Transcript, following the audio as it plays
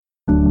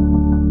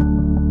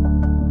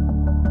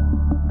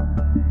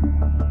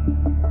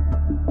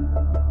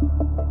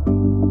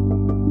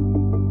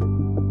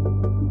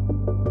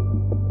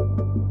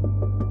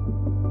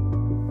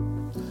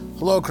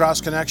Hello,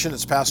 Cross Connection.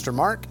 It's Pastor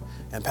Mark,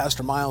 and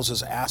Pastor Miles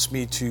has asked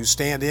me to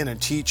stand in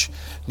and teach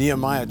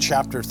Nehemiah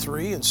chapter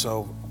 3, and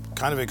so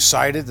kind of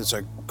excited. It's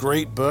a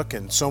great book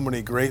and so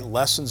many great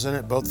lessons in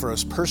it, both for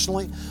us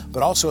personally,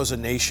 but also as a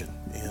nation,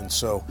 and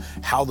so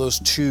how those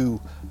two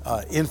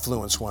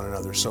influence one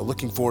another. So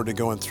looking forward to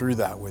going through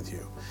that with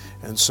you.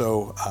 And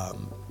so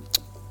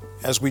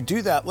as we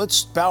do that,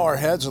 let's bow our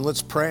heads and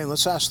let's pray and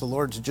let's ask the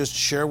Lord to just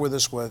share with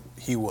us what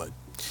He would.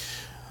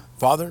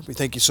 Father, we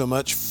thank you so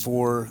much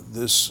for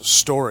this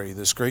story,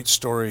 this great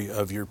story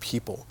of your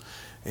people.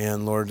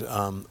 And Lord,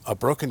 a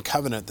broken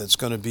covenant that's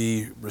going to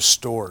be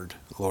restored,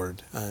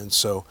 Lord. And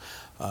so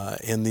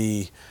in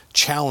the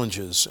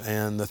challenges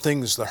and the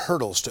things, the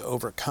hurdles to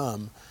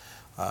overcome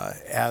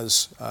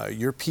as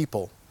your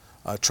people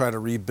try to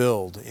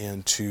rebuild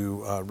and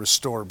to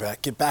restore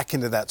back, get back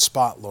into that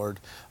spot, Lord,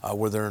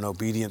 where they're in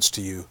obedience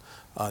to you.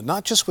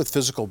 Not just with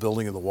physical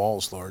building of the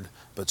walls, Lord,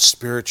 but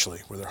spiritually,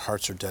 where their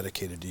hearts are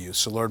dedicated to you.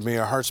 So, Lord, may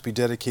our hearts be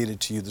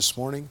dedicated to you this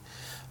morning.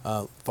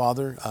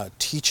 Father,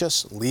 teach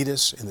us, lead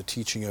us in the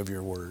teaching of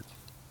your word.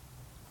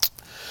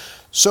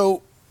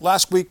 So,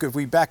 last week, if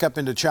we back up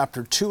into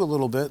chapter 2 a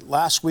little bit,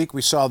 last week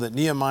we saw that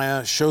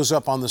Nehemiah shows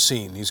up on the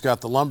scene. He's got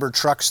the lumber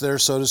trucks there,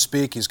 so to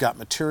speak. He's got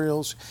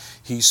materials.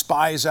 He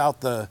spies out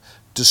the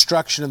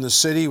destruction in the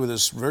city with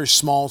this very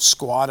small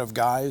squad of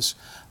guys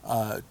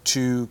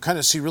to kind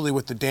of see really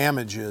what the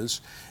damage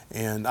is.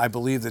 And I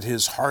believe that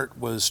his heart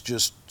was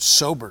just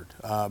sobered,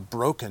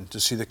 broken to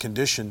see the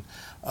condition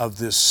of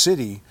this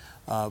city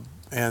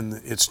and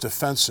its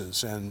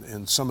defenses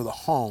and some of the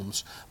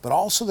homes, but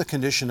also the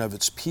condition of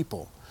its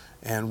people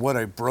and what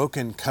a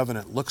broken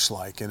covenant looks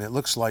like. And it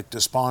looks like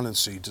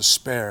despondency,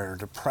 despair,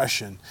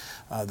 depression.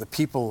 The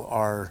people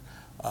are,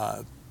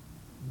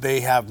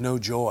 they have no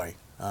joy,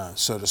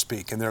 so to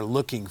speak, and they're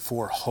looking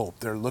for hope.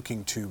 They're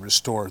looking to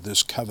restore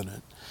this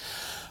covenant.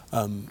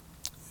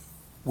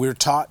 We're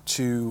taught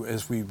to,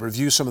 as we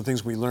review some of the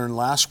things we learned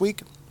last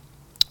week,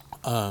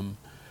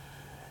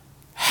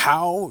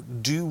 how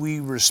do we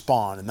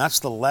respond? And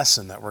that's the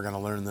lesson that we're going to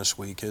learn this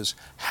week is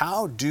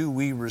how do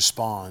we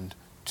respond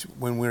to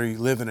when we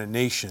live in a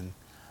nation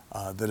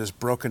that is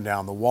broken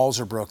down, the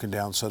walls are broken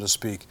down, so to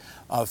speak.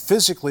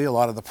 Physically, a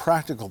lot of the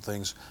practical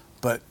things,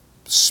 but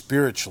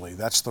spiritually,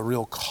 that's the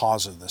real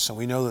cause of this. And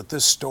we know that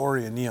this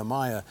story in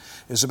Nehemiah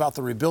is about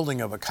the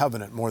rebuilding of a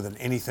covenant more than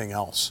anything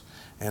else,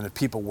 and of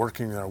people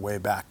working their way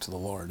back to the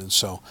Lord. And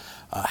so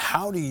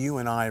how do you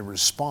and I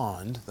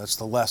respond, that's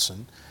the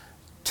lesson,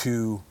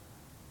 to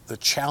the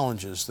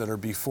challenges that are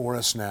before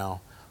us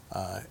now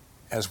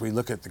as we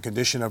look at the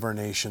condition of our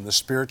nation, the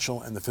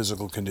spiritual and the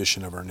physical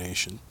condition of our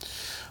nation.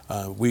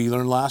 We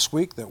learned last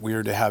week that we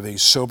are to have a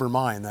sober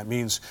mind. That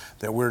means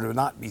that we're to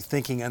not be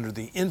thinking under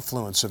the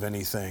influence of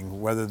anything,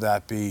 whether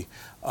that be,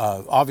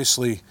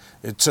 obviously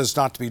it says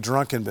not to be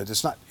drunken, but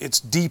it's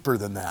deeper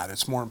than that.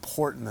 It's more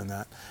important than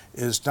that,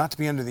 is not to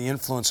be under the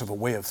influence of a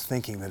way of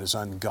thinking that is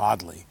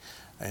ungodly.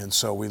 And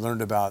so we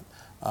learned about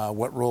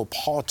what role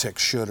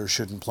politics should or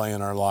shouldn't play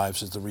in our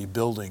lives as the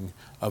rebuilding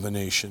of a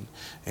nation.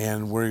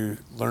 And we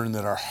learned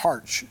that our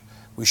hearts,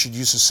 we should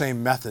use the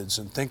same methods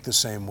and think the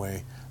same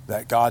way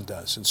that God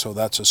does. And so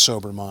that's a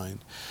sober mind.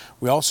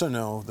 We also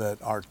know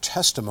that our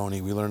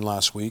testimony, we learned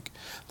last week,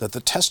 that the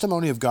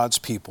testimony of God's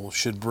people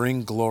should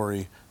bring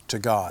glory to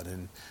God.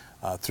 And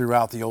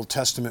throughout the Old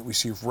Testament, we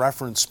see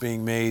reference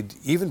being made,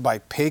 even by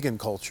pagan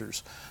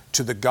cultures,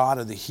 to the God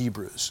of the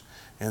Hebrews.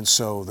 And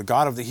so the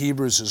God of the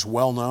Hebrews is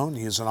well known.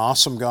 He is an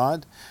awesome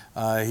God.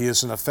 He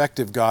is an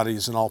effective God. He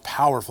is an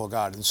all-powerful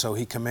God. And so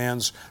He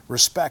commands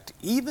respect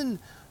even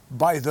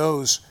by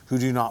those who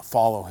do not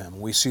follow Him.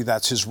 We see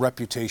that's His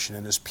reputation,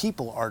 and His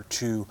people are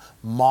to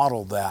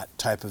model that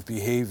type of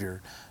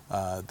behavior,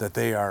 that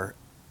they are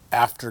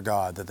after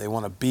God, that they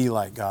want to be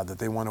like God, that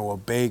they want to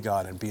obey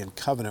God and be in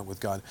covenant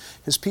with God.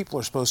 His people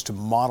are supposed to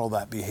model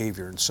that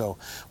behavior. And so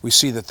we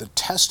see that the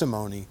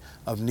testimony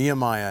of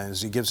Nehemiah,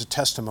 as he gives a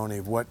testimony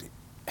of what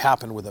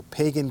happened with a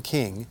pagan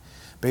king,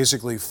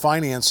 basically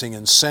financing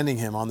and sending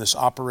him on this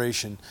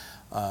operation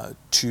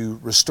to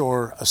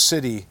restore a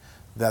city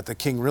that the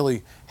king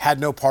really had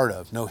no part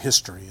of, no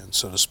history in,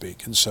 so to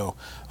speak. And so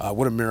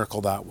what a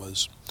miracle that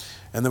was.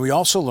 And then we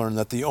also learned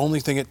that the only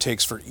thing it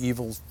takes for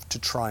evil to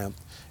triumph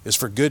is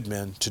for good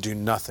men to do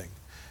nothing.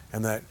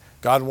 And that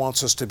God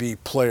wants us to be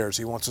players.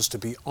 He wants us to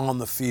be on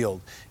the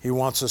field. He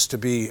wants us to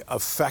be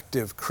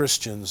effective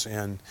Christians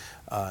and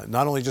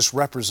not only just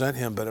represent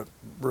Him, but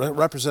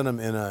represent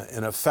Him in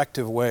an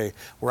effective way.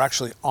 We're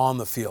actually on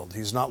the field.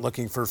 He's not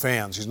looking for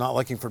fans. He's not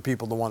looking for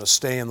people to want to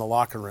stay in the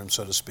locker room,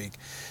 so to speak.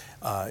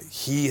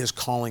 He is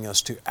calling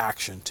us to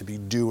action, to be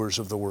doers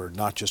of the word,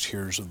 not just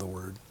hearers of the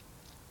word.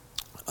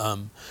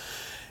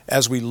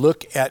 As we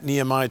look at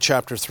Nehemiah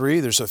chapter 3,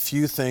 there's a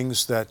few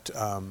things that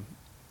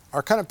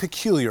are kind of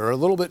peculiar, or a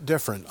little bit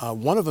different.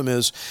 One of them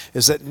is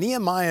that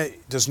Nehemiah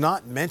does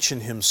not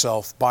mention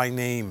himself by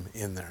name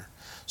in there.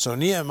 So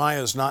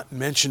Nehemiah is not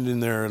mentioned in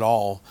there at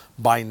all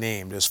by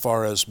name as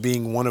far as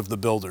being one of the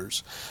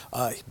builders.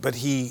 But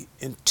he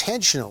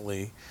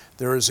intentionally,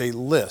 there is a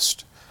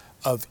list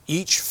of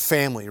each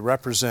family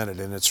represented,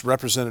 and it's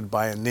represented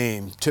by a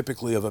name,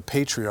 typically of a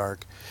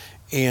patriarch,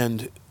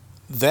 and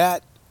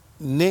that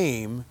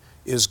name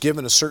is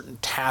given a certain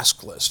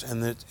task list,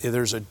 and that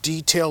there's a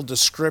detailed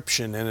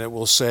description, and it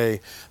will say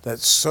that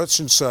such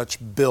and such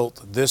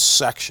built this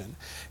section.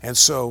 And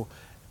so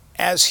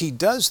as he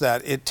does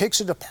that, it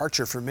takes a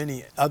departure from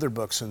many other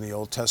books in the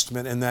Old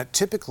Testament, and that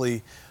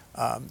typically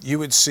you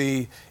would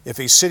see if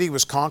a city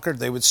was conquered,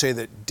 they would say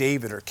that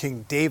David or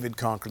King David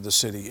conquered the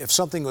city. If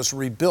something was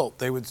rebuilt,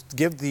 they would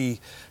give the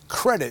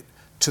credit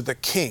to the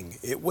king.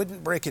 It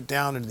wouldn't break it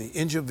down into the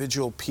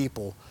individual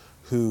people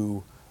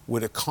who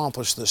would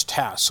accomplish this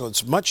task. So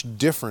it's much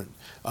different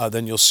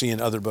than you'll see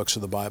in other books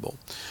of the Bible.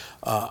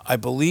 I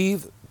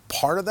believe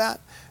part of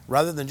that,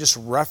 rather than just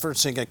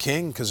referencing a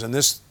king, because in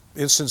this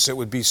instance it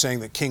would be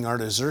saying that King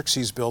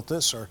Artaxerxes built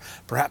this, or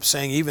perhaps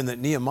saying even that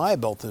Nehemiah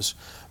built this.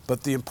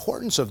 But the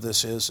importance of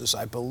this is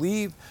I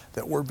believe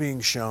that we're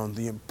being shown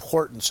the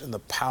importance and the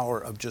power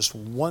of just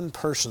one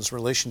person's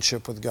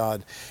relationship with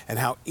God, and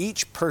how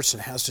each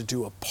person has to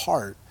do a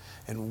part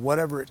in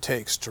whatever it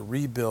takes to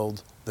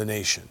rebuild the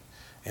nation.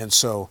 And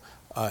so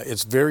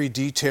it's very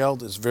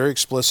detailed, it's very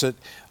explicit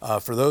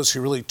for those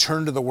who really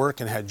turned to the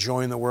work and had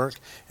joy in the work,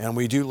 and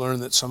we do learn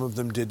that some of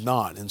them did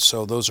not, and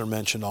so those are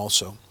mentioned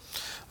also.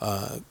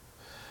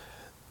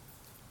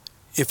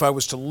 If I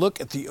was to look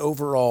at the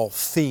overall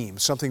theme,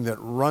 something that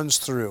runs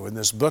through in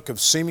this book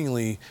of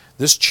seemingly,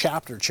 this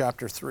chapter,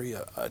 chapter 3,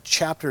 a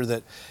chapter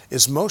that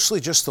is mostly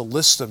just the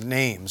list of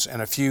names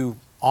and a few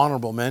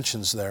honorable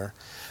mentions there,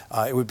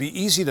 it would be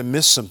easy to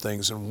miss some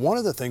things. And one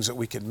of the things that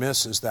we could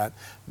miss is that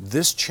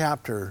this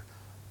chapter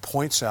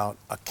points out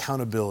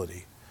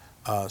accountability,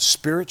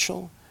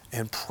 spiritual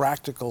and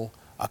practical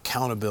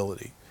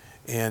accountability.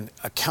 And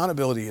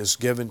accountability is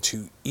given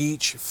to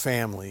each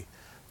family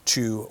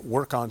to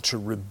work on to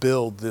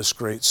rebuild this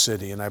great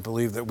city. And I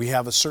believe that we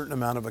have a certain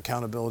amount of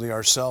accountability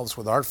ourselves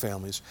with our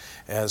families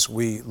as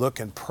we look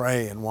and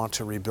pray and want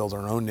to rebuild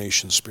our own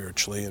nation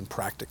spiritually and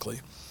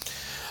practically.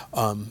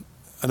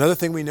 Another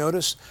thing we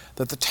notice,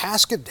 that the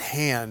task at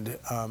hand,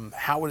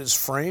 how it is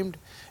framed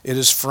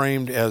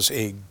as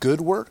a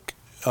good work.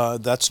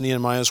 That's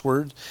Nehemiah's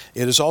word.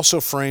 It is also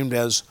framed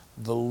as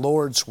the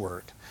Lord's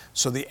work.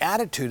 So the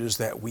attitude is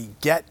that we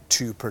get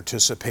to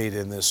participate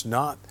in this,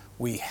 not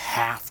we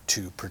have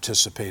to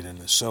participate in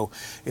this. So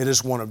it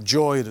is one of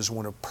joy, it is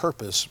one of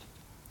purpose,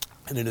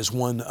 and it is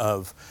one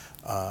of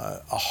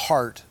a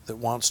heart that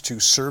wants to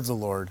serve the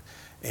Lord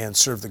and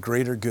serve the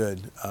greater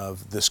good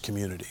of this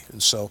community.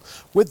 And so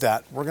with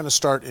that, we're going to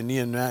start in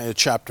Nehemiah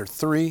chapter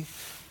 3.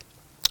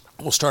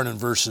 We'll start in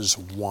verses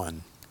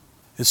 1.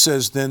 It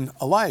says, "Then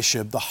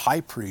Eliashib the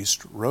high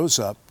priest rose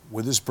up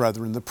with his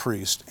brethren the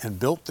priest and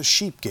built the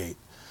sheep gate.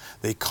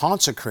 They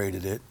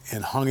consecrated it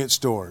and hung its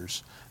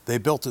doors. They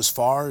built as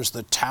far as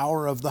the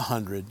Tower of the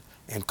 100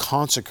 and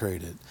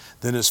consecrated,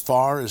 then as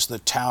far as the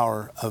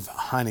Tower of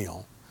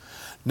Haniel.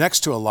 Next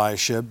to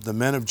Eliashib, the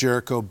men of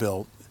Jericho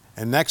built,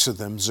 and next to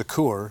them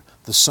Zakur,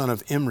 the son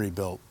of Imri,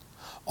 built.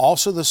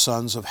 Also the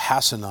sons of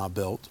Hassenaah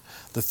built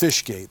the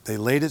fish gate. They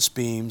laid its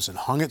beams and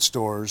hung its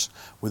doors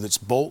with its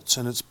bolts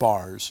and its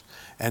bars.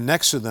 And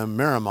next to them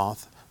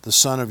Meremoth, the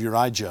son of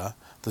Urijah,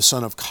 the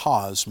son of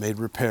Koz, made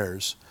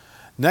repairs.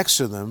 Next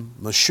to them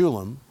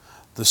Meshullam,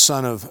 the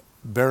son of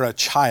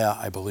Berechiah,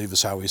 I believe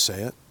is how we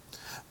say it,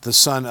 the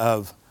son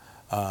of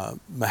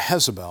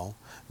Mehezabel,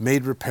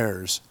 made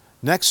repairs.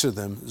 Next to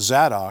them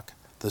Zadok,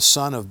 the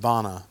son of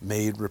Bana,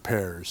 made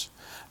repairs.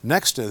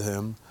 Next to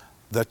him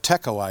the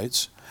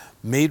Tekoites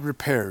made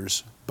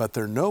repairs, but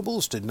their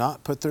nobles did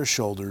not put their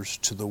shoulders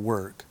to the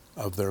work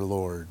of their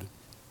Lord."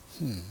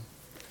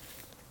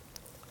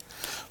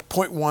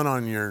 Point 1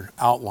 on your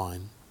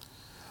outline.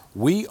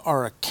 We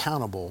are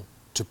accountable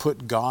to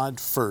put God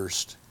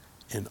first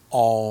in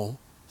all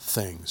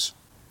things.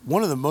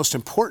 One of the most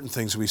important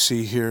things we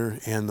see here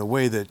in the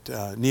way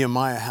that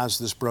Nehemiah has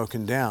this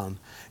broken down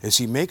is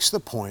he makes the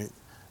point,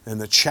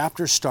 and the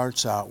chapter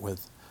starts out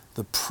with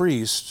the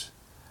priests,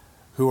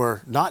 who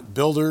are not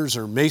builders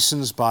or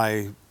masons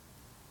by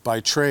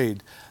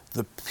trade.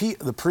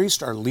 The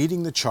priests are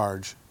leading the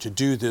charge to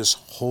do this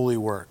holy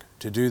work,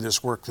 to do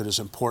this work that is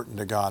important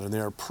to God, and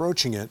they're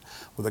approaching it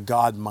with a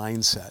God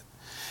mindset.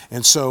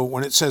 And so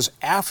when it says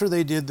after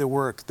they did the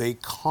work, they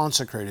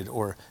consecrated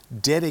or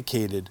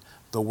dedicated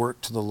the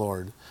work to the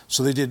Lord.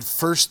 So they did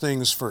first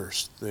things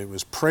first. It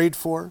was prayed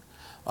for.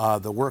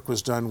 The work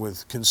was done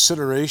with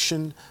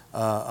consideration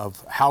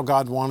of how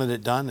God wanted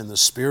it done in the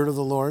Spirit of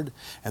the Lord.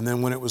 And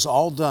then when it was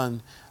all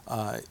done,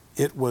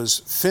 it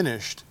was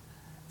finished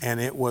and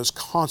it was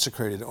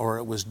consecrated, or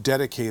it was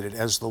dedicated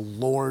as the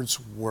Lord's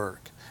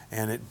work,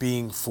 and it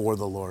being for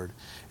the Lord.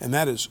 And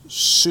that is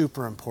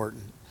super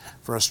important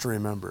for us to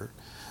remember,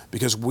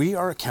 because we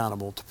are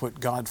accountable to put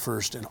God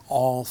first in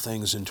all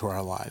things into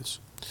our lives.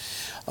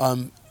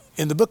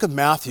 In the book of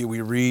Matthew,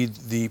 we read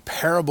the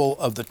parable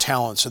of the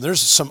talents, and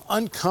there's some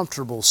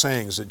uncomfortable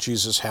sayings that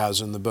Jesus has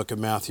in the book of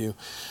Matthew,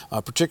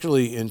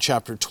 particularly in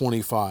chapter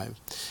 25.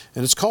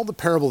 And it's called the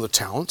parable of the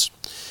talents.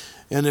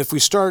 And if we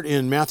start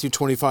in Matthew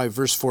 25,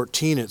 verse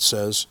 14, it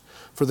says,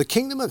 For the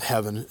kingdom of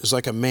heaven is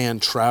like a man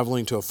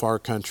traveling to a far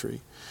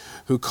country,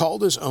 who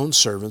called his own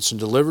servants and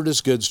delivered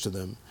his goods to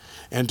them.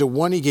 And to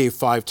one he gave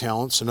 5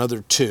 talents,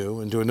 another 2,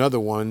 and to another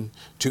one,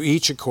 to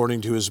each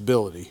according to his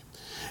ability.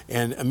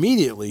 And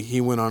immediately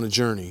he went on a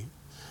journey.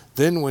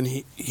 Then when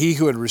he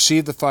who had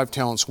received the 5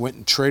 talents went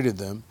and traded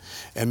them,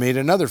 and made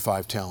another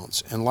 5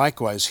 talents. And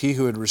likewise he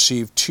who had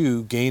received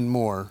 2 gained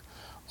more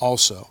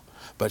also.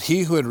 But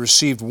he who had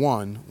received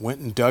 1 went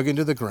and dug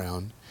into the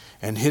ground,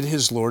 and hid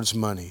his Lord's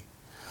money.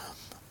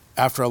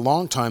 After a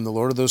long time the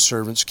Lord of those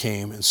servants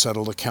came and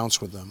settled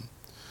accounts with them.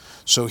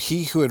 So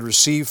he who had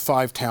received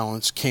 5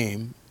 talents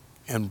came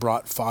and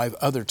brought 5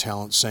 other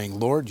talents, saying,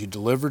 Lord, you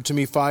delivered to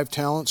me 5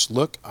 talents.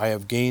 Look, I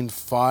have gained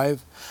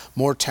 5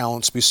 more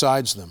talents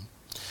besides them.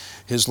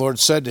 His Lord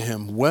said to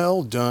him,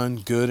 Well done,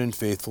 good and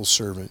faithful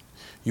servant.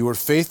 You were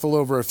faithful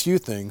over a few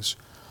things.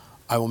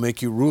 I will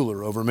make you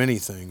ruler over many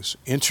things.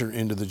 Enter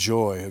into the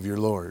joy of your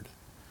Lord.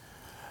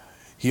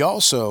 He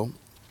also,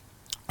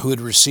 who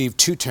had received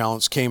 2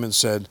 talents, came and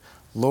said,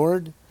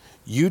 Lord,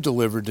 you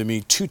delivered to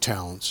me 2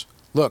 talents.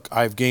 Look,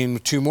 I have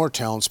gained 2 more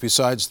talents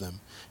besides them.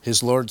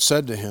 His Lord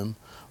said to him,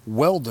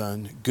 Well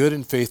done, good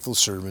and faithful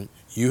servant.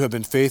 You have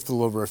been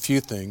faithful over a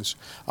few things.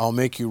 I'll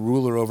make you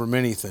ruler over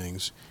many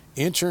things.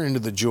 Enter into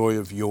the joy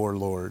of your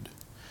Lord.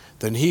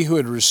 Then he who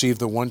had received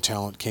the 1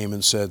 talent came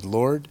and said,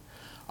 Lord,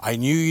 I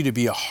knew you to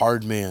be a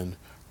hard man,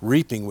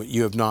 reaping what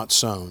you have not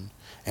sown,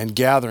 and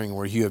gathering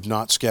where you have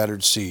not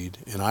scattered seed.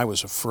 And I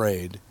was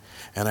afraid.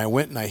 And I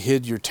went and I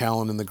hid your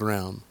talent in the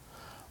ground.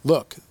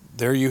 Look,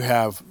 there you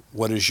have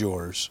what is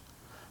yours.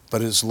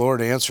 But his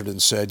Lord answered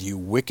and said, You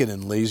wicked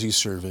and lazy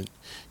servant,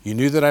 you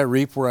knew that I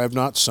reap where I have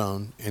not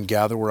sown, and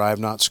gather where I have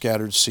not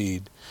scattered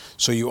seed.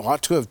 So you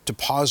ought to have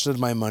deposited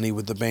my money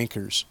with the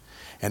bankers,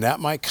 and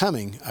at my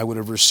coming I would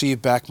have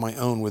received back my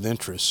own with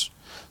interest.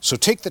 So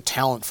take the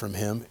talent from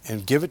him,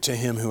 and give it to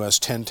him who has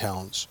 10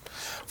 talents.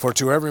 For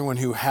to everyone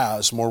who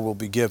has, more will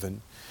be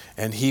given,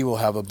 and he will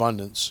have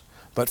abundance.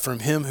 But from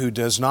him who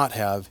does not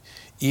have,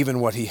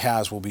 even what he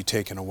has will be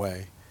taken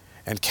away.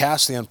 And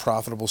cast the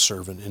unprofitable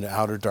servant into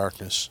outer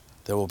darkness.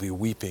 There will be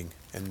weeping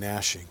and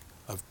gnashing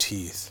of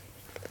teeth.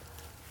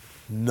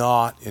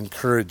 Not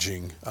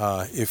encouraging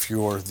if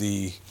you're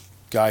the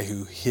guy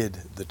who hid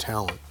the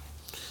talent.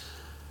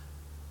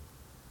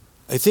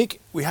 I think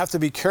we have to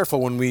be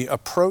careful when we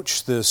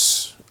approach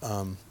this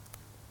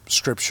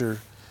scripture,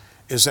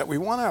 is that we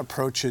want to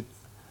approach it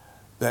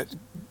that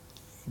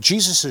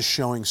Jesus is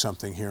showing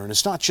something here, and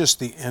it's not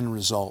just the end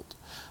result.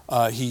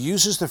 He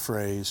uses the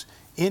phrase,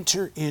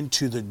 enter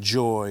into the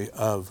joy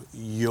of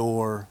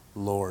your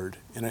Lord.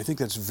 And I think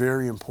that's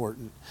very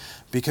important,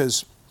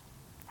 because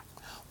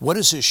what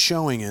is this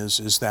showing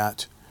is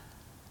that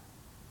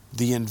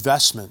the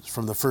investment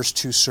from the first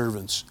 2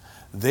 servants,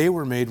 they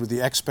were made with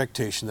the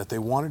expectation that they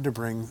wanted to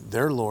bring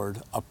their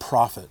Lord a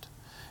profit.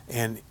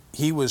 And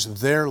he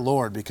was their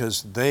Lord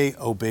because they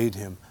obeyed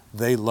him,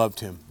 they loved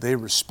him, they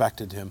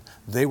respected him,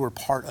 they were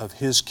part of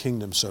his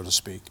kingdom, so to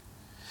speak.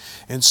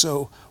 And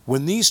so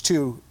when these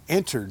 2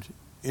 entered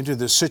into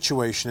this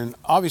situation, and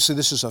obviously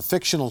this is a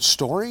fictional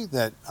story,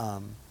 that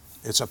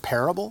it's a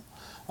parable,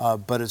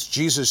 but it's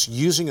Jesus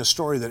using a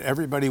story that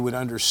everybody would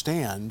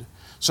understand,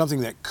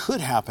 something that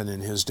could happen in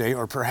his day,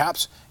 or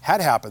perhaps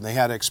had happened, they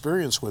had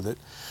experience with it,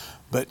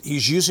 but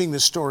he's using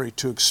this story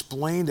to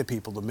explain to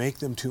people, to make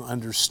them to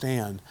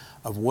understand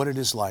of what it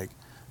is like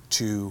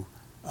to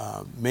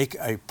make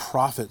a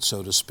profit,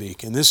 so to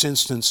speak. In this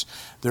instance,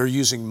 they're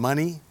using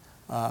money,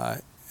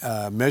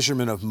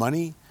 measurement of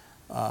money,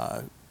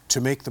 to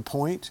make the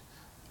point,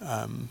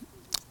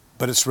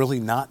 but it's really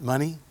not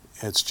money.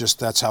 It's just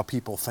that's how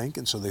people think,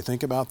 and so they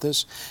think about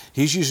this.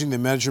 He's using the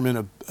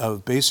measurement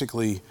of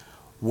basically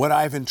what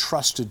I've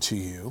entrusted to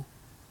you.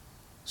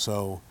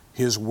 So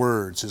his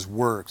words, his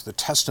works, the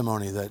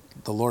testimony that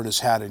the Lord has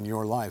had in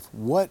your life.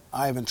 What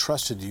I've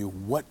entrusted to you,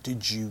 what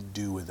did you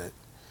do with it?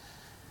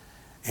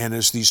 And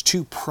as these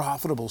 2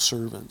 profitable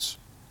servants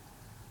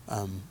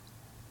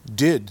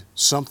did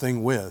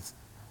something with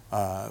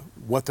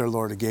what their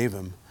Lord gave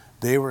them,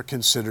 they were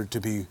considered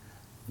to be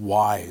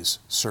wise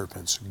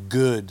servants,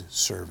 good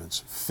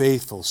servants,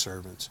 faithful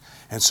servants.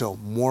 And so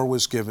more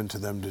was given to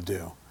them to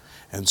do.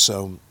 And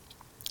so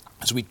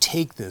as we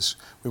take this,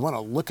 we want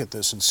to look at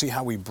this and see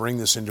how we bring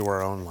this into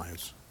our own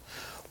lives.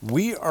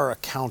 We are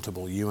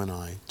accountable, you and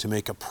I, to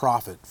make a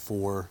profit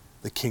for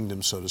the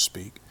kingdom, so to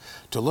speak,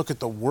 to look at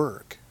the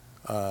work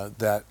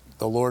that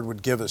the Lord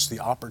would give us,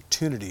 the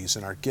opportunities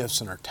and our gifts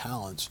and our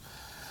talents.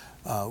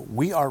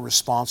 We are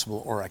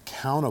responsible or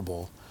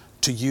accountable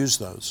to use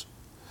those.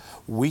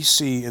 We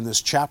see in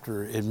this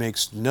chapter, it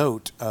makes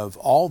note of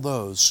all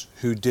those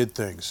who did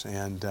things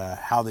and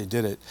how they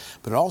did it,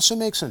 but it also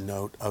makes a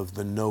note of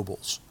the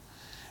nobles.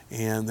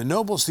 And the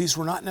nobles, these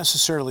were not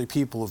necessarily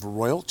people of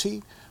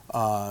royalty.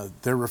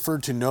 They're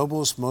referred to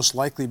nobles most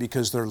likely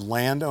because they're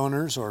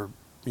landowners or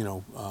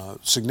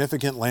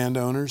significant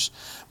landowners,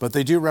 but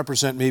they do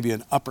represent maybe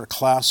an upper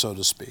class, so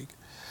to speak.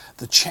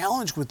 The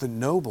challenge with the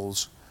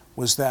nobles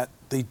was that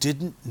they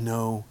didn't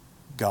know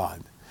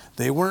God.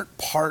 They weren't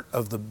part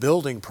of the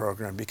building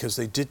program because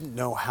they didn't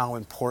know how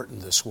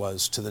important this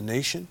was to the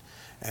nation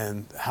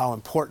and how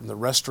important the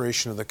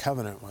restoration of the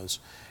covenant was.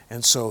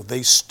 And so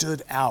they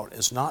stood out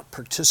as not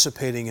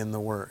participating in the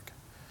work.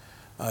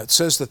 It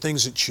says the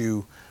things that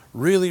you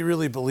really,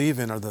 really believe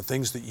in are the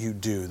things that you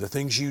do. The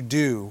things you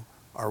do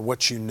are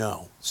what you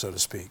know, so to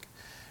speak.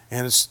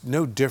 And it's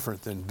no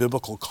different than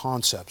biblical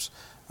concepts.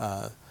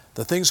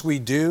 The things we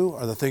do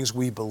are the things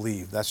we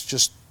believe. That's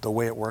just the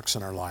way it works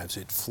in our lives.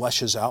 It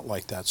fleshes out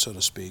like that, so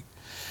to speak.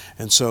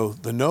 And so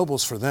the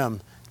nobles, for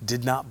them,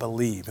 did not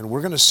believe. And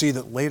we're going to see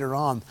that later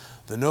on,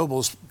 the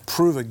nobles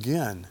prove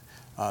again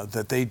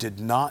that they did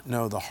not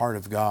know the heart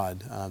of God,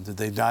 that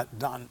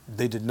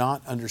they did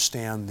not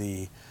understand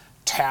the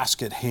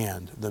task at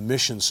hand, the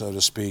mission, so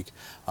to speak,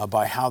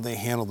 by how they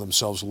handled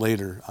themselves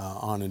later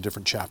on in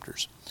different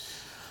chapters.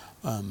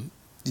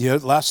 The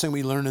last thing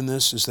we learn in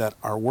this is that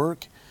our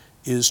work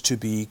is to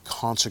be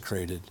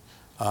consecrated,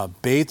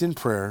 bathed in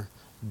prayer,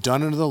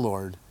 done unto the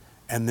Lord,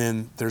 and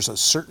then there's a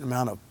certain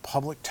amount of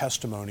public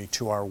testimony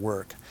to our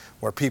work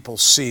where people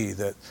see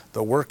that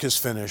the work is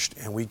finished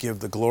and we give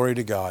the glory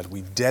to God,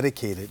 we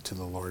dedicate it to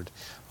the Lord,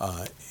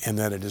 and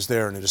that it is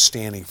there and it is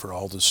standing for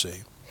all to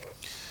see.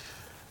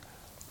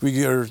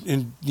 We are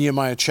in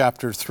Nehemiah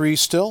chapter 3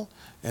 still,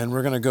 and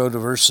we're going to go to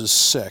verses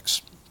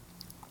 6.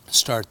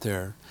 Start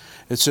there.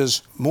 It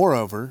says,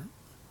 "Moreover,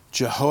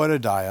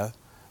 Jehoiada,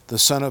 the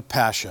son of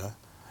Pasha,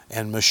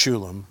 and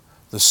Meshullam,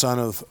 the son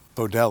of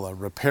Bodella,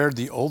 repaired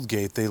the old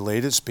gate. They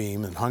laid its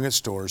beam and hung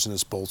its doors and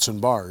its bolts and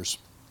bars.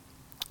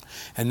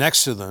 And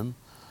next to them,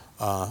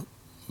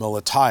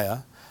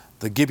 Melatiah,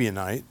 the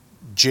Gibeonite,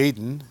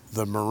 Jadon,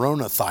 the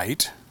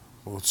Meronothite,"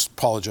 we'll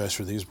apologize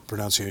for these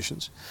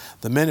pronunciations,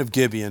 "the men of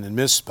Gibeon and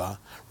Mizpah,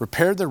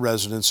 repaired the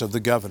residence of the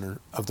governor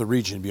of the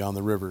region beyond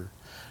the river.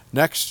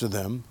 Next to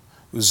them,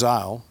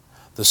 Uzziel,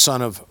 the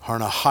son of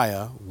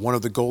Harnahiah, one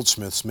of the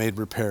goldsmiths, made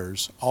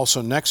repairs.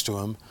 Also next to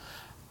him,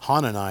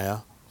 Hananiah,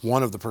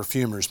 one of the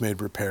perfumers,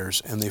 made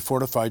repairs, and they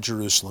fortified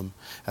Jerusalem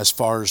as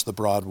far as the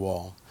broad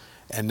wall.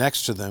 And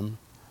next to them,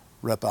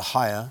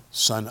 Repahiah,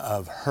 son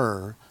of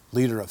Hur,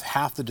 leader of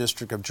half the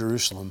district of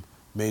Jerusalem,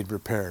 made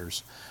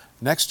repairs.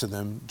 Next to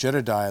them,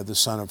 Jedediah, the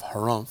son of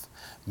Harumph,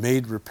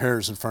 made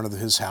repairs in front of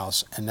his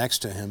house, and next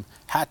to him,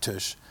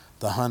 Hattush,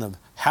 the son of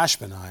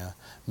Hashbaniah,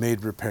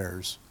 made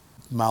repairs.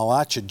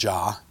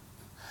 Malachijah,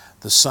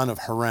 the son of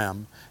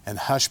Haram, and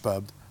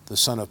Hushbub, the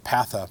son of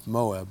Pathath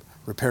Moab,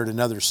 repaired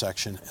another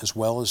section, as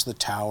well as the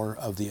tower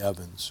of the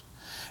ovens.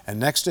 And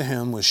next to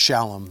him was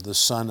Shallum, the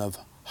son of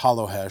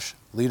Halohesh,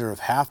 leader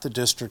of half the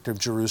district of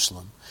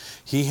Jerusalem.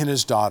 He and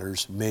his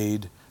daughters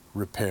made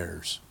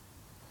repairs."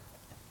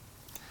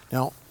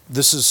 Now,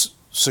 this is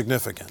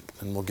significant,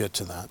 and we'll get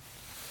to that.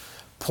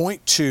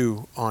 Point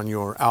 2 on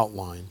your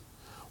outline: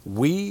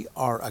 we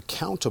are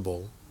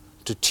accountable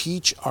to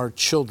teach our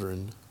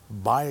children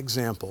by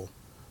example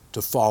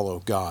to follow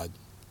God.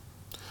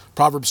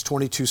 Proverbs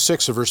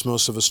 22:6, a verse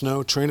most of us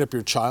know, "Train up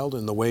your child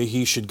in the way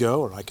he should go,"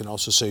 or I can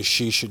also say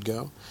she should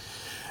go,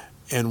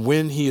 "and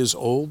when he is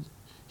old,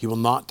 he will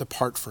not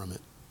depart from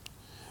it."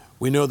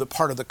 We know that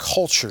part of the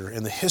culture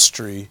and the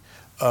history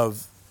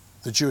of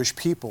the Jewish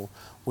people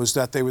was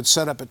that they would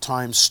set up at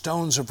times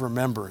stones of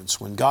remembrance.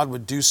 When God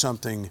would do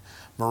something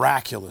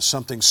miraculous,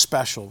 something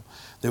special,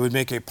 they would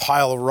make a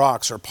pile of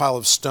rocks or a pile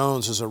of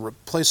stones as a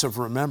place of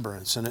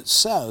remembrance. And it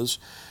says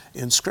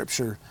in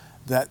Scripture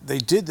that they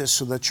did this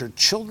so that your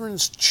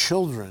children's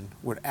children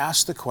would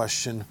ask the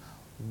question,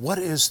 "What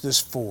is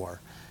this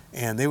for?"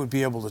 And they would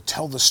be able to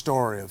tell the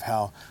story of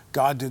how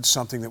God did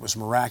something that was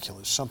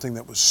miraculous, something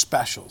that was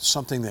special,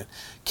 something that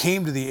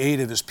came to the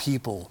aid of his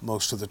people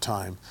most of the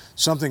time,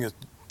 something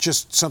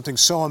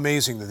so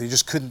amazing that they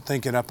just couldn't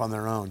think it up on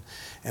their own.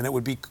 And it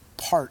would be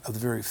part of the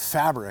very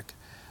fabric,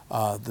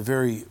 the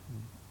very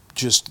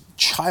just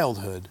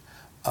childhood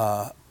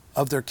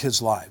of their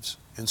kids' lives.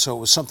 And so it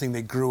was something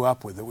they grew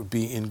up with. It would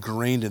be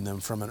ingrained in them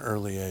from an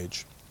early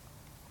age.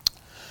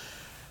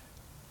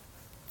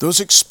 Those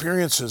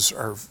experiences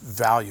are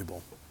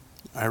valuable.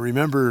 I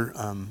remember,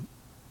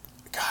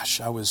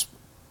 I was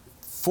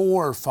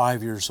 4 or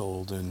 5 years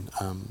old, and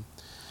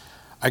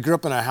I grew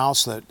up in a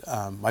house that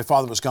my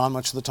father was gone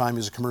much of the time. He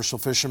was a commercial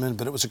fisherman,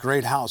 but it was a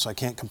great house. I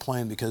can't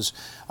complain because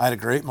I had a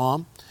great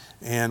mom,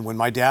 and when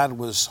my dad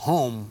was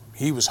home,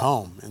 he was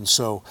home, and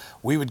so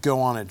we would go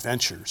on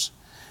adventures.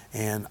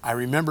 And I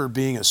remember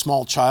being a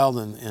small child,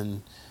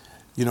 and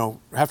you know,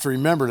 I have to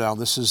remember now,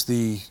 this is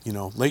the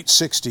late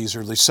 60s,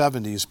 early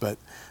 70s, but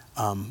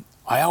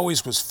I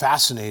always was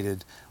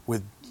fascinated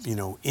with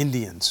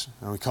Indians.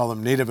 And we call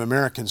them Native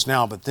Americans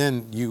now, but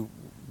then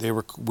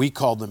we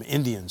called them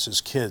Indians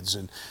as kids,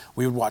 and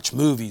we would watch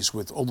movies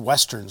with old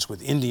westerns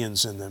with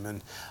Indians in them.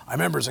 And I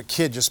remember as a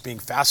kid just being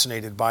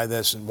fascinated by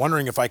this and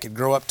wondering if I could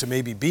grow up to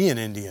maybe be an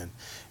Indian.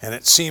 And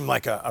it seemed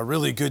like a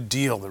really good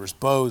deal. There was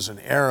bows and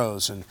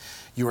arrows, and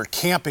you were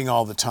camping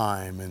all the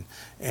time,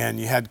 and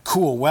you had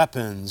cool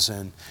weapons,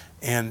 and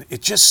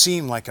it just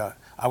seemed like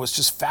I was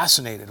just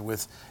fascinated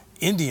with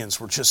Indians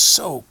were just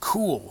so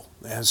cool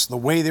as the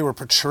way they were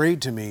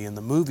portrayed to me in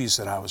the movies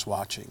that I was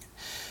watching.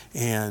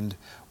 And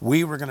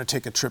we were going to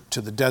take a trip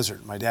to the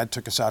desert. My dad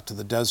took us out to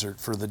the desert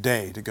for the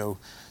day to go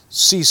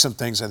see some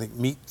things, I think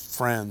meet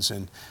friends.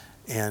 And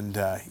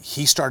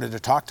he started to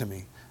talk to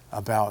me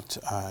about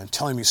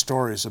telling me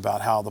stories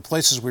about how the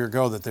places we would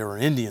go, that there were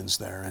Indians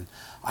there. And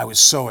I was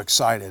so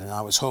excited, and I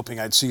was hoping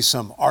I'd see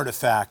some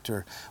artifact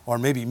or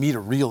maybe meet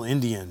a real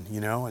Indian, you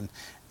know.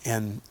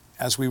 And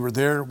as we were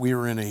there, we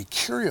were in a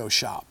curio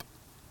shop,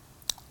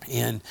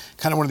 and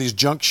kind of one of these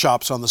junk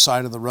shops on the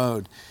side of the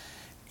road.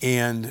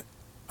 And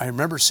I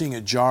remember seeing a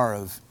jar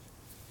of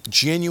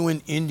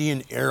genuine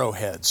Indian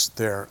arrowheads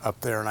up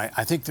there, and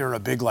I think they were a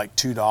big like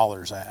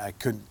 $2. I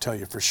couldn't tell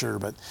you for sure,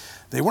 but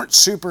they weren't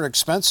super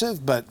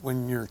expensive. But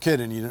when you're a kid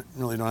and you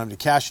really don't have any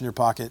cash in your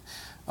pocket,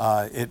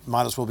 it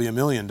might as well be $1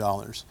 million.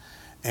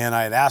 And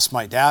I had asked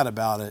my dad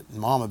about it and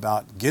Mom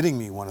about getting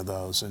me one of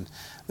those, and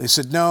they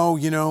said, no,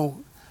 you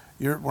know,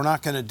 we're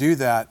not going to do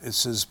that. It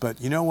says, but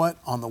you know what?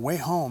 On the way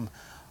home,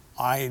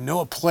 I know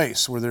a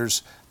place where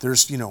there's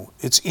you know,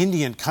 it's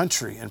Indian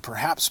country, and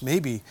perhaps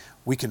maybe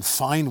we can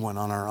find one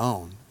on our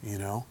own, you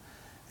know.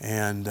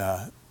 And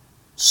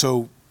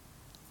so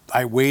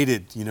I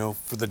waited, you know,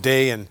 for the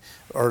day on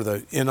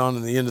the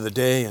end of the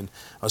day, and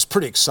I was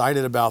pretty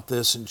excited about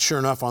this. And sure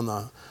enough, on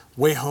the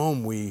way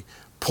home, we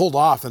pulled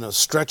off in a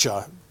stretch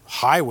of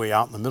highway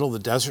out in the middle of the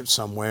desert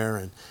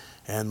somewhere,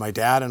 and my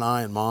dad and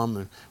I and Mom,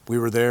 and we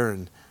were there,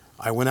 and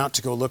I went out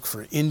to go look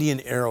for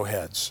Indian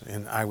arrowheads,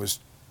 and I was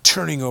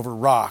turning over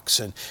rocks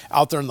and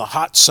out there in the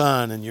hot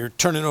sun, and you're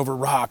turning over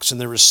rocks, and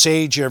there was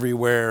sage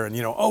everywhere, and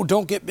you know, oh,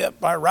 don't get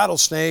bit by a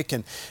rattlesnake.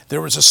 And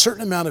there was a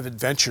certain amount of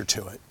adventure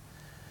to it,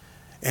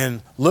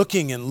 and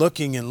looking and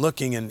looking and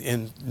looking,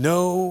 and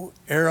no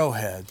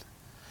arrowhead.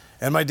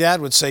 And my dad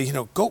would say, you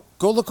know, go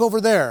look over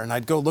there, and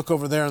I'd go look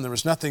over there, and there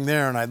was nothing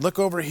there, and I'd look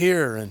over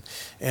here,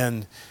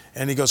 and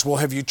he goes, well,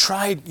 have you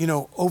tried, you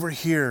know, over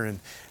here?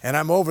 And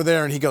I'm over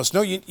there, and he goes,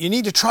 no, you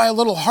need to try a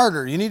little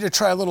harder. You need to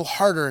try a little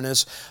harder. And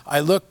as I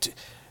looked,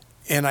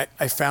 and I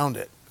found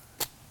it.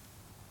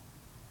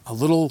 A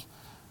little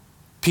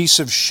piece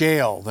of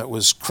shale that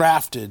was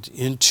crafted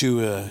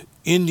into an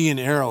Indian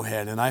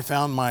arrowhead. And I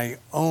found my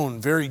own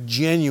very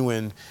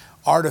genuine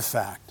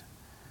artifact.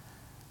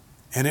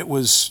 And it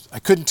was, I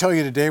couldn't tell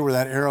you today where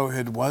that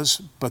arrowhead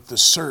was, but the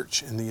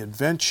search and the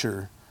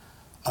adventure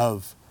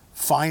of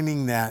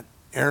finding that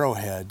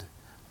arrowhead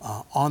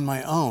on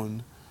my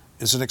own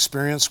is an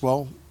experience,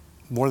 well,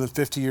 more than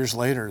 50 years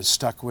later, is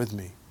stuck with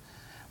me.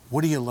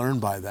 What do you learn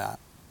by that?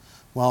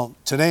 Well,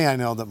 today I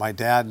know that my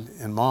dad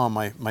and Mom,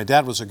 my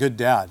dad was a good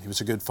dad. He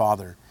was a good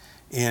father.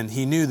 And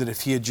he knew that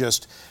if he had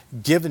just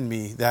given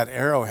me that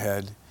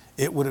arrowhead,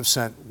 it would have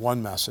sent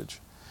one message.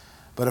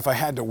 But if I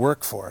had to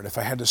work for it, if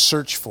I had to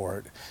search for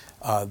it,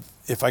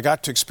 if I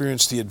got to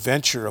experience the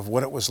adventure of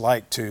what it was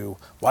like to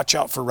watch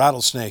out for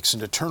rattlesnakes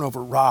and to turn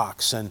over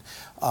rocks and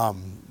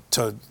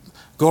to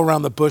go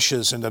around the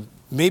bushes and to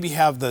maybe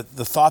have the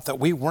thought that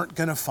we weren't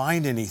going to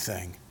find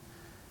anything.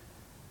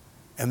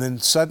 And then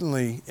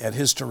suddenly, at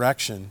his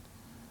direction,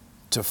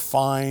 to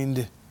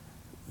find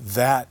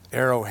that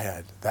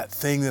arrowhead, that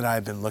thing that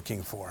I've been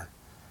looking for.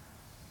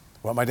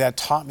 What my dad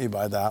taught me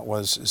by that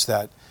is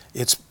that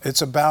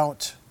it's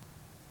about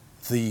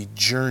the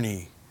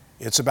journey.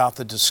 It's about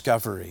the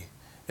discovery.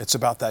 It's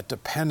about that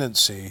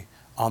dependency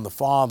on the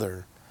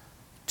Father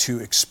to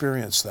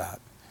experience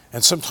that.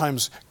 And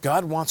sometimes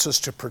God wants us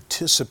to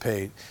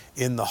participate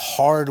in the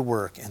hard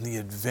work and the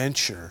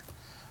adventure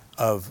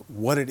of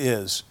what it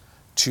is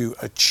to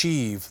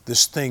achieve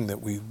this thing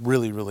that we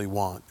really, really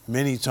want.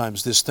 Many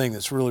times this thing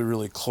that's really,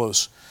 really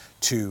close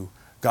to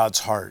God's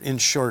heart. In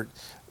short,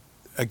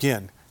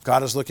 again,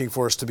 God is looking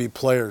for us to be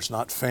players,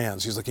 not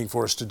fans. He's looking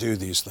for us to do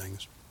these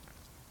things.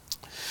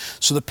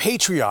 So the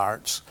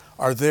patriarchs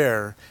are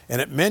there, and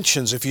it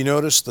mentions, if you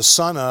notice, the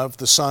son of,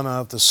 the son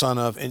of, the son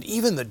of, and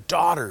even the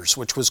daughters,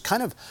 which was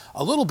kind of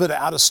a little bit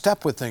out of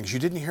step with things. You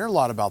didn't hear a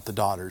lot about the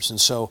daughters. And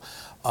so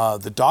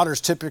the daughters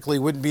typically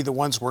wouldn't be the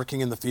ones working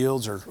in the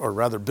fields or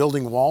rather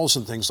building walls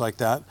and things like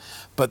that.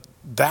 But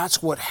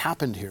that's what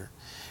happened here.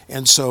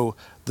 And so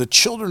the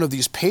children of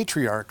these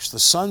patriarchs, the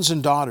sons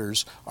and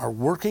daughters, are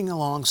working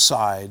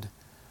alongside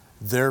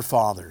their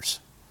fathers,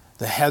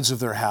 the heads of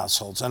their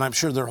households. And I'm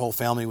sure their whole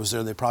family was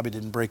there. They probably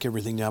didn't break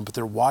everything down, but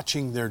they're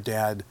watching their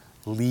dad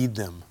lead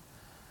them.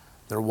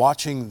 They're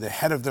watching the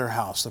head of their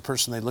house, the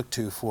person they look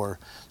to for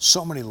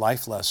so many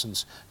life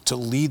lessons, to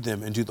lead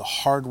them and do the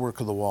hard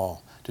work of the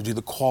wall, to do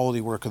the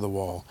quality work of the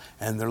wall.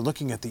 And they're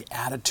looking at the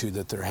attitude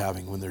that they're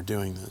having when they're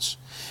doing this.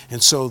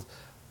 And so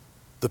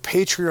the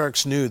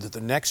patriarchs knew that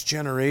the next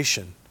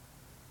generation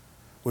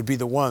would be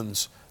the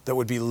ones that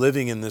would be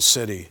living in this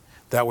city,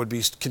 that would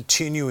be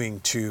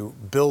continuing to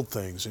build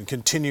things and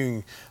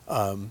continuing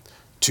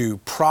to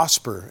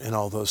prosper in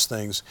all those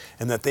things,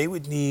 and that they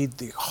would need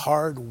the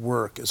hard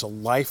work as a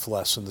life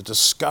lesson, the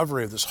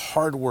discovery of this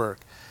hard work.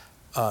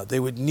 They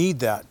would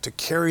need that to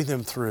carry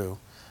them through,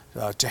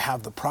 to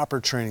have the proper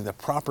training, the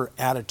proper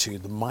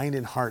attitude, the mind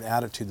and heart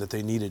attitude that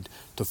they needed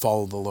to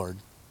follow the Lord.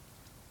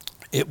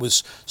 It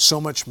was so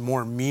much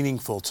more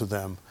meaningful to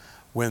them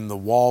when the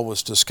wall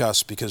was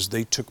discussed because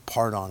they took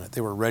part on it.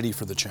 They were ready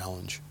for the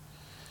challenge.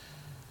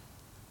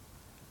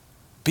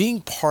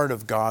 Being part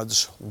of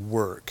God's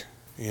work,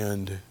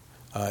 and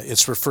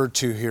it's referred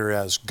to here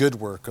as good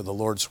work or the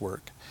Lord's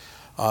work.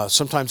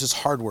 Sometimes it's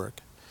hard work.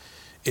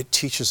 It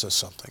teaches us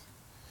something.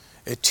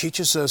 It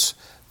teaches us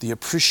the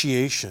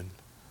appreciation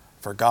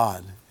for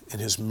God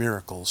and His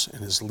miracles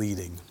and His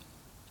leading.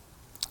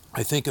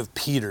 I think of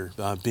Peter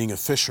being a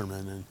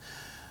fisherman,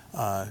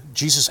 and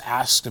Jesus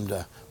asked him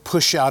to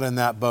push out in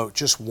that boat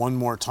just one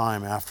more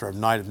time after a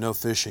night of no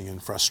fishing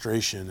and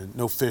frustration, and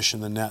no fish in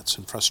the nets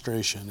and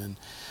frustration.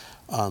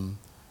 And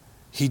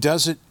he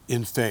does it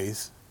in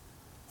faith.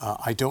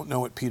 I don't know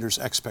what Peter's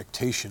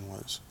expectation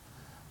was,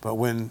 but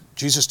when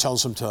Jesus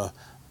tells him to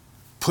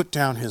put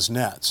down his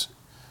nets,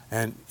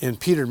 and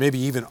Peter maybe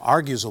even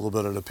argues a little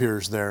bit, it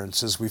appears there, and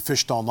says, we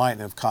fished all night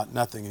and have caught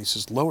nothing. And he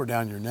says, lower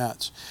down your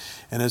nets.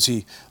 And as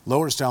he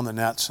lowers down the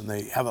nets and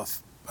they have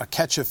a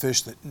catch of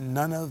fish that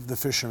none of the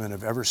fishermen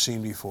have ever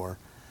seen before,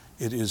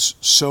 it is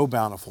so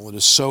bountiful, it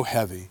is so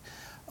heavy.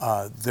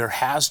 There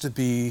has to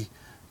be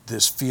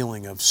this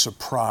feeling of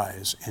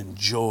surprise and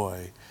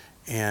joy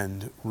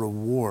and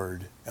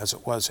reward as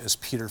it was as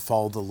Peter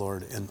followed the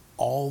Lord and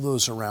all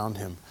those around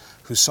him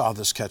who saw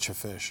this catch of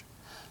fish.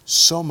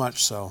 So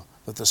much so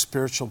that the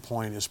spiritual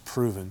point is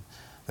proven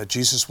that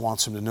Jesus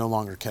wants him to no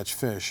longer catch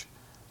fish,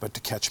 but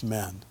to catch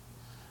men.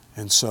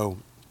 And so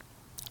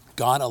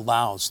God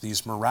allows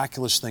these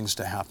miraculous things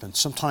to happen.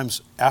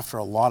 Sometimes after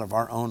a lot of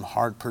our own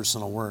hard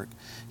personal work,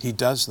 He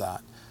does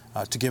that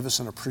to give us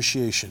an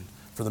appreciation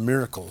for the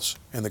miracles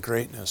and the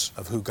greatness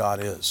of who God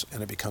is,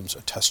 and it becomes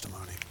a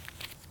testimony.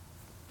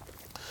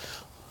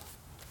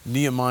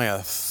 Nehemiah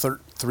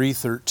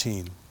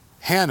 3:13.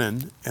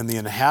 Hanun and the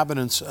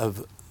inhabitants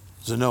of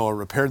Zanoah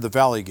repaired the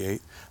valley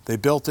gate. They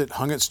built it,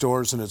 hung its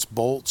doors and its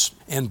bolts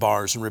and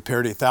bars, and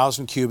repaired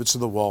 1,000 cubits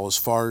of the wall as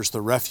far as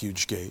the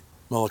refuge gate.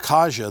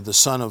 Malchijah, the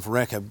son of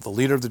Rechab, the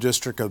leader of the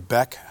district of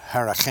Beth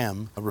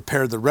Harachem,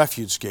 repaired the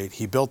refuge gate.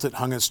 He built it,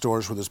 hung its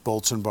doors with its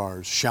bolts and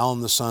bars.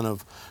 Shallum, the son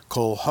of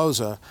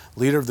Kol-Hozeh,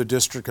 leader of the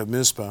district of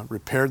Mizpah,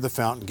 repaired the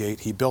fountain gate.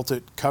 He built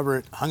it, covered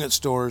it, hung its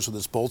doors with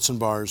its bolts and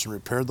bars, and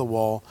repaired the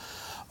wall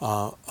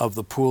of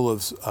the pool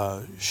of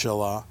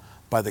Shelah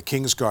by the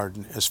king's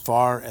garden as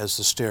far as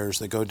the stairs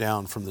that go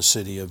down from the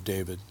city of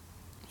David.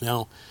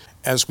 Now,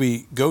 as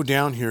we go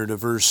down here to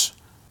verse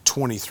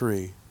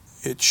 23,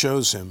 it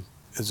shows him,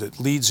 as it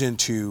leads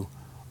into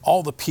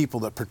all the people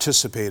that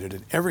participated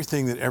and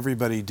everything that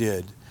everybody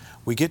did.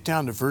 We get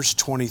down to verse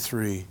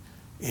 23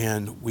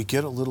 and we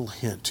get a little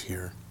hint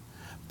here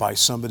by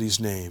somebody's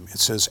name. It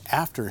says,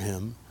 after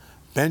him,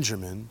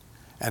 Benjamin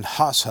and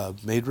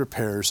Hashub made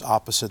repairs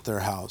opposite their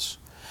house.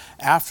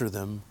 After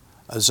them,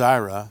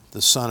 Azariah,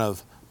 the son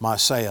of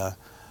Maaseiah,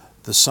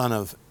 the son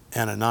of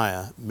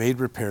Ananiah, made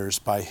repairs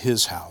by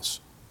his house.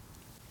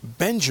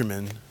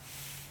 Benjamin,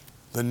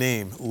 the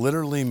name,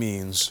 literally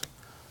means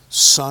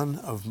son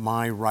of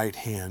my right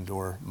hand,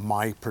 or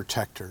my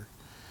protector.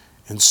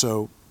 And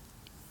so,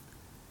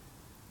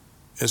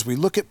 as we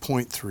look at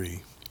point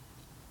 3,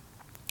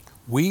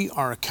 we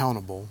are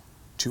accountable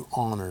to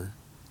honor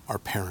our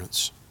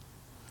parents.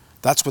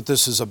 That's what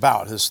this is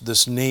about.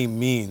 This name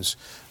means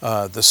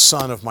the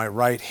son of my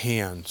right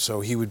hand.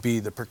 So he would be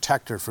the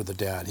protector for the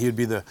dad. He would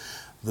be the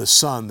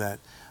son that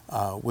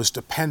was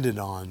depended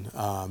on,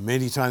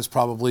 many times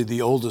probably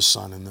the oldest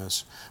son in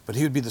this, but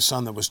he would be the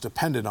son that was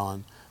depended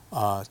on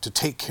to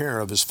take care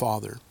of his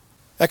father.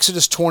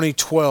 Exodus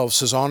 20:12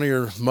 says, honor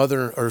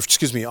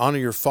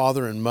your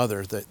father and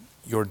mother, that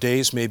your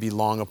days may be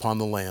long upon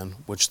the land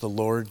which the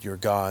Lord your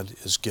God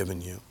is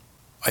giving you.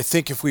 I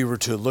think if we were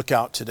to look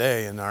out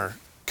today in our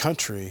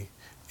country,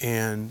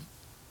 and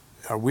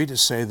are we to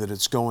say that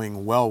it's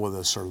going well with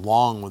us or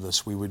long with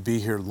us, we would be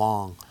here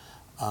long,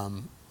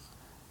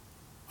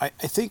 I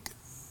think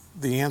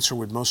the answer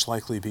would most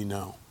likely be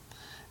no.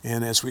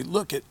 And as we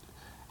look at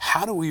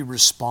how do we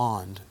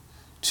respond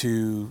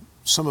to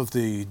some of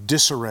the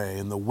disarray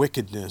and the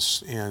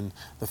wickedness and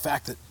the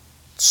fact that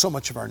so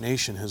much of our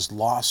nation has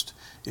lost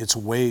its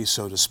way,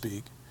 so to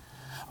speak,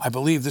 I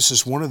believe this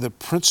is one of the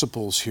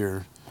principles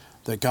here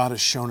that God has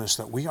shown us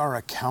that we are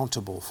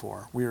accountable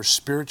for. We are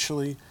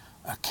spiritually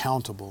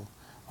accountable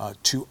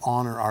to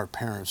honor our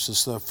parents.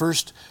 It's the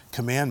first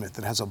commandment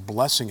that has a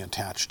blessing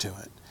attached to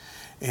it.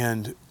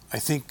 And I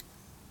think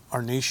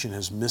our nation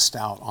has missed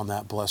out on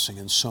that blessing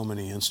in so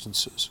many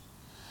instances.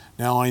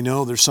 Now, I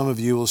know there's some of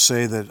you will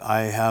say that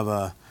I have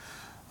a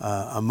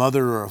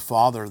mother or a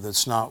father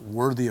that's not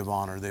worthy of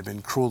honor. They've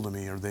been cruel to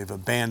me, or they've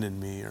abandoned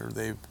me, or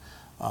they've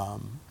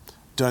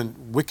done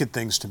wicked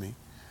things to me.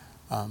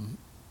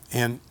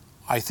 And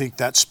I think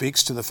that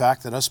speaks to the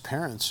fact that us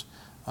parents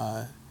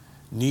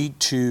need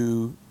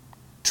to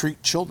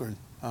treat children,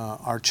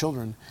 our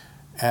children,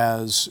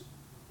 as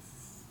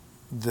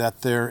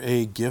that they're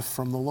a gift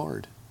from the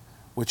Lord,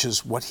 which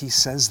is what He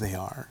says they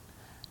are.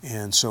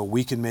 And so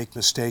we can make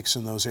mistakes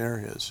in those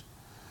areas.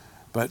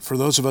 But for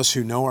those of us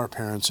who know our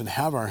parents and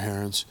have our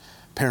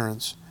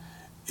parents,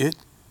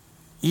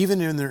 even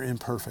when they're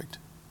imperfect,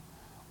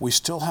 we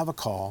still have a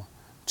call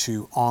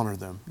to honor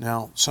them.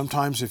 Now,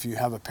 sometimes if you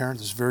have a parent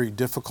that's very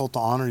difficult to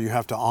honor, you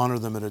have to honor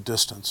them at a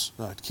distance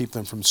to keep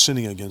them from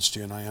sinning against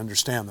you, and I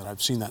understand that.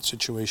 I've seen that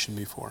situation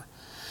before.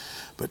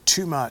 But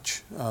too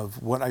much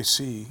of what I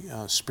see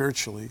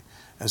spiritually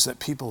is that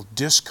people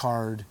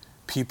discard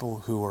people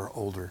who are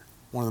older.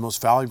 One of the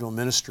most valuable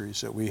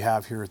ministries that we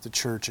have here at the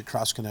church at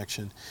Cross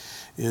Connection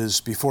is,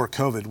 before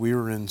COVID, we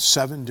were in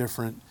 7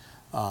 different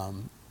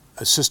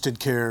assisted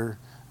care.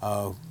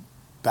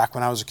 Back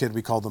when I was a kid,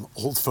 we called them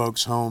old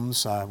folks'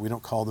 homes. We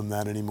don't call them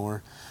that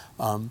anymore.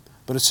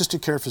 But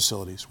assisted care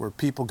facilities where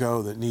people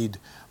go that need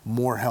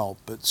more help.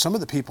 But some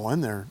of the people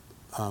in there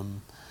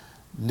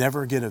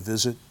never get a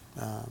visit.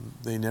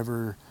 They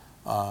never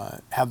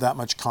have that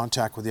much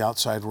contact with the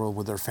outside world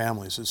with their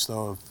families,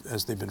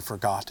 as they've been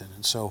forgotten.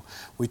 And so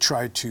we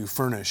try to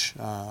furnish,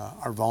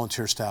 our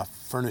volunteer staff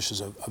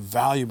furnishes a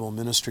valuable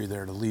ministry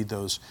there to lead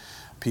those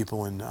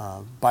people in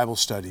Bible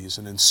studies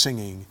and in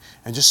singing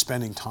and just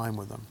spending time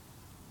with them.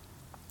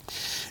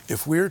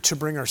 If we're to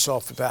bring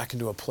ourselves back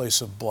into a place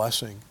of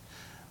blessing,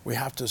 we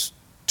have to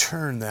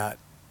turn that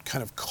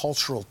kind of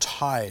cultural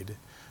tide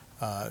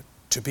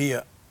to be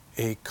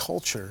a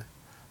culture,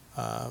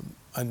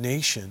 a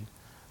nation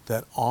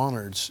that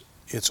honors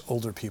its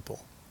older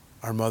people,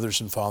 our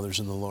mothers and fathers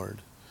in the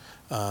Lord.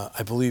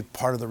 I believe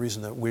part of the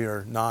reason that we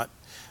are not,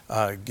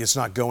 it's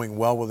not going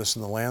well with us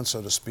in the land,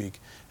 so to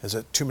speak, is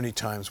that too many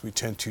times we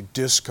tend to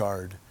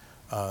discard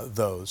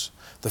those.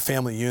 The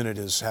family unit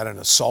has had an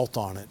assault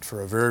on it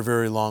for a very,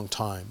 very long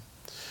time.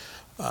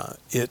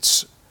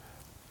 It's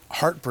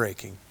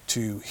heartbreaking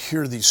to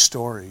hear these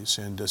stories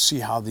and to see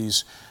how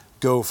these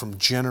go from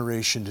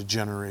generation to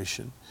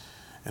generation.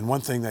 And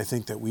one thing I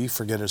think that we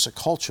forget as a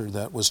culture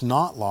that was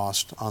not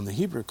lost on the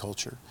Hebrew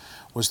culture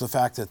was the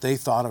fact that they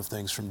thought of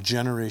things from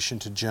generation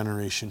to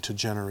generation to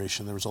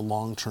generation. There was a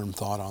long-term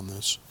thought on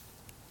this.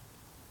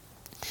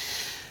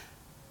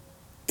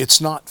 It's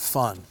not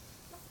fun.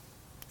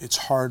 It's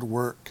hard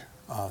work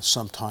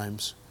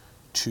sometimes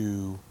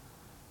to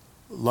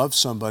love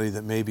somebody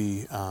that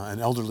maybe an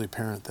elderly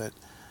parent that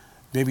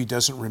maybe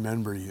doesn't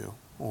remember you,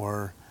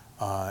 or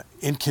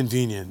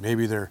inconvenient.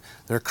 Maybe they're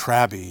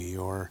crabby,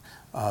 or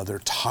they're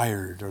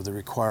tired, or they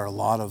require a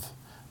lot of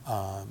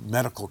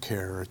medical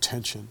care or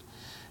attention.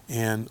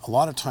 And a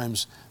lot of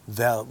times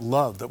that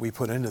love that we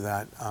put into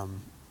that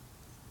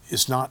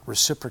is not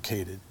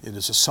reciprocated. It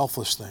is a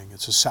selfless thing.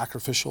 It's a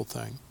sacrificial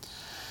thing.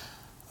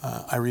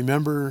 I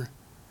remember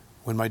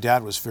when my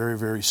dad was very,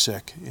 very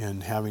sick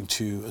and having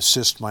to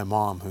assist my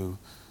mom, who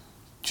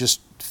just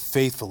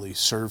faithfully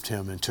served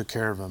him and took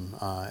care of him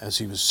as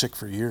he was sick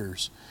for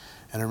years.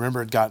 And I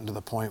remember it gotten to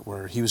the point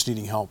where he was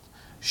needing help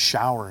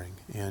showering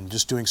and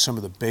just doing some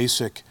of the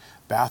basic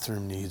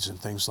bathroom needs and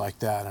things like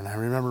that. And I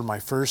remember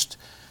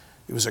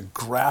it was a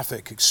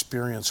graphic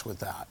experience with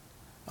that,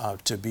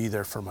 to be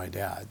there for my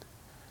dad.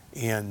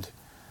 And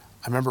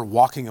I remember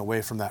walking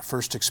away from that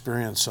first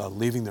experience,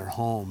 leaving their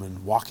home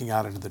and walking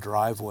out into the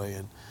driveway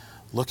and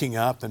looking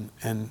up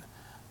and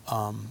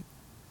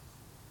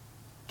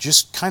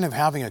just kind of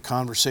having a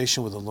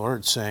conversation with the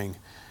Lord, saying,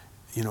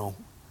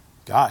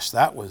 gosh,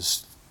 that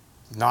was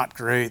not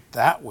great.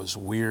 That was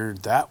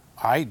weird. That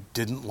I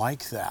didn't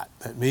like that.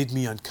 That made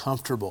me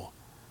uncomfortable.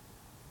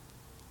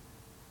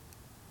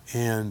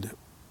 And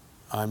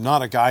I'm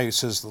not a guy who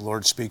says the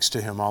Lord speaks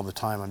to him all the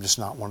time. I'm just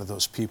not one of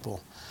those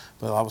people.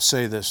 But I will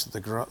say this,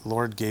 the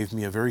Lord gave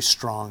me a very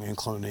strong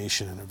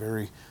inclination and a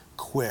very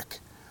quick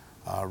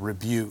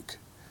rebuke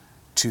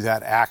to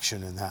that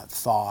action and that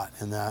thought.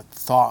 And that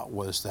thought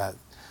was that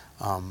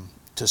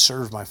to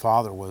serve my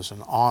father was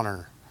an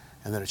honor,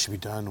 and that it should be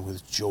done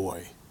with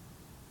joy.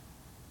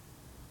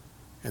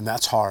 And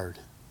that's hard.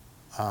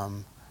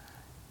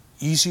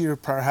 Easier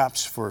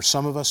perhaps for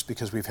some of us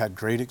because we've had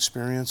great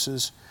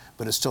experiences,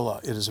 but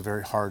it is a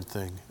very hard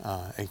thing,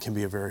 and can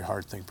be a very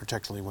hard thing,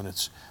 particularly when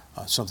it's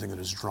something that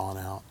is drawn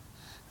out.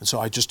 And so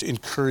I just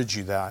encourage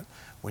you that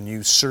when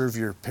you serve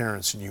your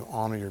parents and you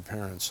honor your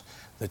parents,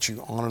 that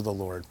you honor the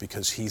Lord,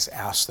 because He's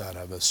asked that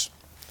of us.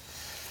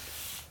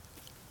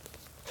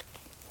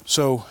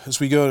 So as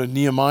we go to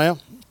Nehemiah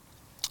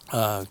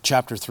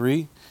chapter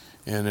 3,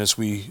 and as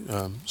we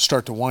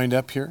start to wind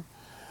up here,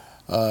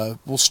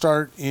 we'll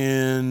start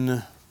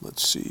in,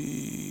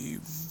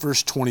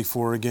 verse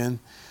 24 again.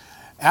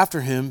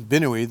 After him,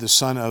 Binnui, the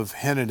son of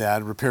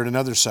Henadad, repaired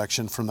another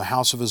section from the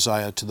house of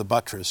Uzziah to the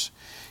buttress,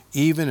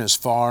 even as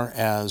far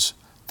as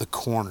the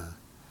corner.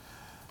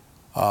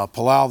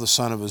 Palal, the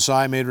son of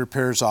Uzziah, made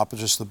repairs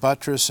opposite the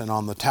buttress and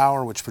on the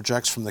tower which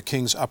projects from the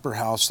king's upper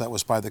house that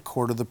was by the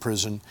court of the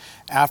prison.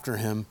 After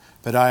him,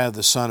 Pedaiah,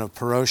 the son of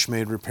Parosh,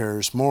 made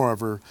repairs.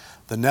 Moreover,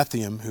 the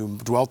Nethium, who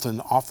dwelt in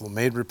Ophel,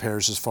 made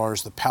repairs as far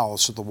as the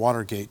palace at the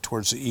water gate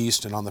towards the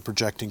east and on the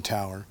projecting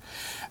tower.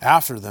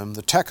 After them,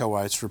 the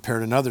Tekoites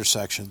repaired another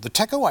section. The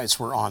Tekoites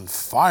were on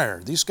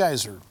fire. These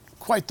guys are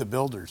quite the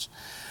builders.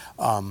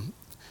 And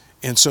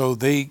so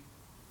they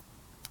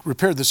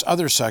repaired this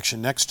other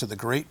section next to the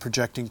great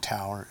projecting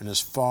tower and as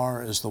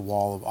far as the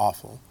wall of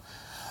Ophel.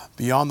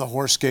 Beyond the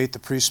horse gate, the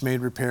priest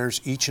made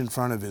repairs, each in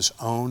front of his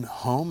own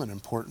home, an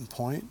important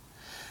point.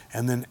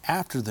 And then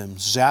after them,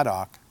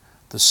 Zadok,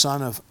 the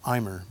son of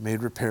Immer,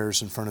 made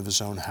repairs in front of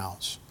his own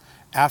house.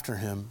 After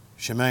him,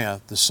 Shemaiah,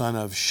 the son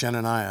of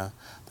Shenaniah,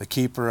 the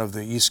keeper of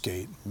the east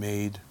gate,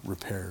 made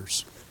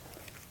repairs.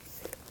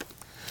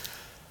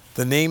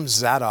 The name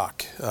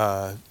Zadok,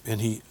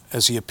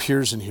 as he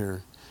appears in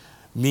here,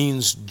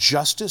 means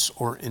justice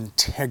or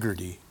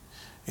integrity.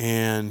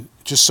 And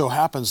it just so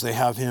happens they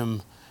have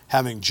him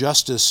having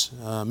justice,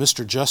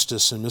 Mr.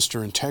 Justice and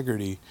Mr.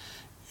 Integrity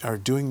are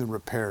doing the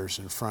repairs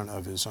in front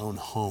of his own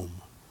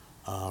home,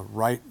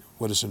 right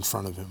what is in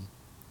front of him.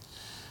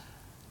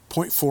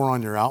 Point 4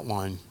 on your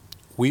outline,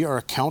 we are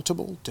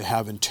accountable to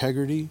have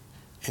integrity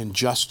and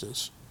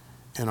justice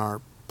in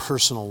our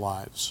personal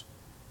lives.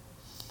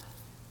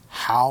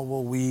 How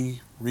will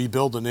we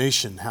rebuild a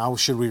nation? How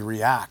should we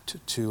react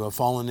to a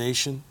fallen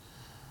nation?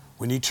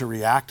 We need to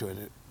react to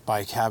it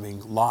by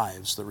having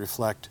lives that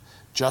reflect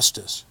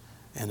justice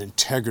and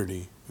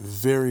integrity.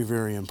 Very,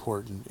 very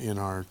important in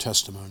our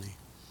testimony.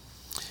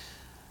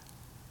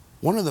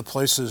 One of the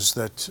places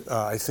that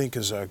I think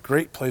is a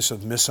great place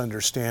of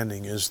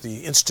misunderstanding is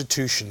the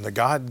institution, the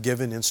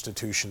God-given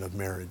institution of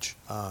marriage,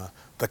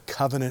 the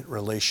covenant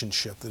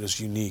relationship that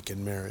is unique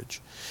in marriage.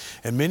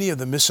 And many of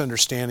the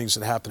misunderstandings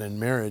that happen in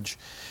marriage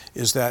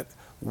is that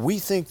we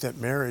think that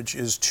marriage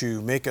is to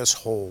make us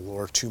whole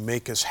or to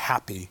make us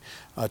happy,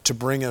 to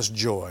bring us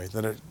joy,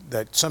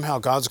 that somehow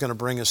God's going to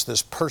bring us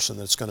this person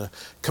that's going to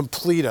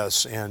complete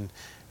us and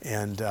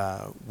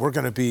we're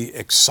going to be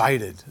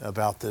excited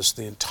about this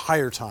the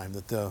entire time,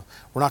 that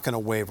we're not going to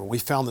waver. We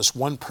found this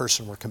one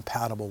person we're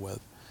compatible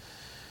with.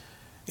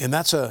 And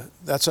that's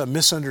a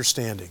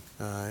misunderstanding.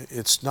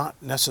 It's not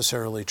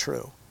necessarily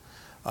true.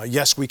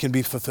 Yes, we can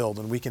be fulfilled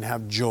and we can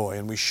have joy,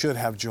 and we should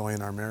have joy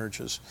in our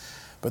marriages.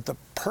 But the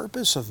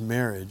purpose of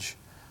marriage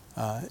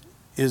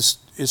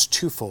is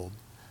twofold.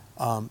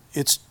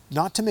 It's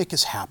not to make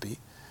us happy,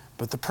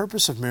 but the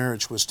purpose of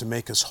marriage was to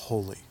make us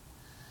holy.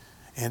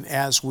 And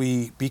as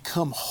we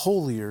become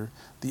holier,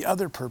 the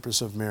other purpose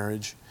of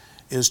marriage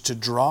is to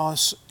draw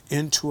us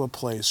into a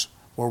place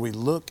where we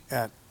look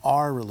at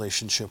our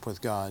relationship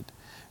with God,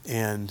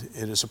 and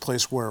it is a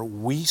place where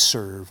we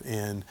serve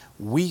and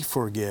we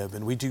forgive,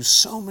 and we do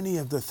so many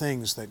of the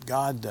things that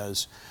God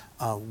does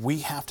we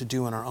have to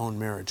do in our own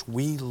marriage.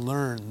 We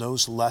learn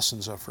those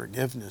lessons of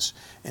forgiveness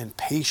and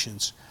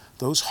patience,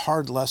 those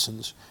hard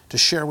lessons to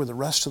share with the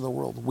rest of the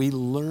world. We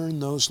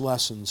learn those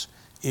lessons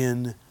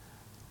in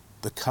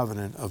the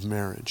covenant of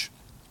marriage.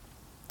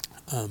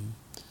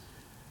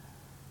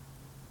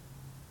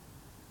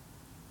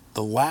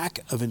 The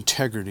lack of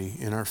integrity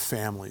in our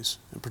families,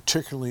 and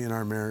particularly in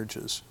our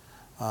marriages,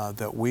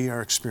 that we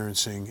are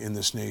experiencing in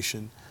this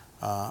nation,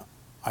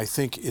 I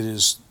think it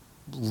is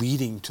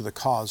leading to the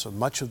cause of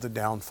much of the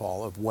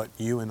downfall of what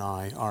you and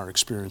I are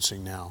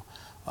experiencing now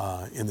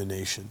in the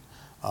nation.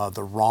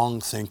 The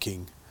wrong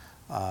thinking,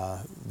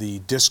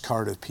 the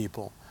discard of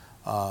people,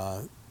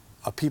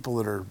 people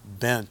that are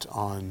bent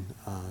on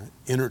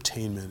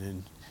entertainment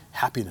and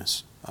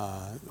happiness,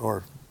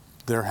 or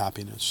their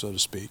happiness, so to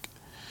speak.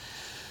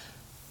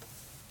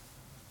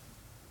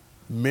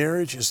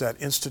 Marriage is that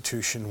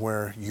institution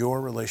where your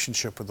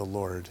relationship with the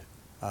Lord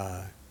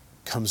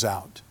comes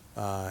out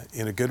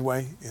in a good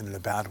way and in a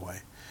bad way.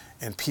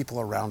 And people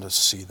around us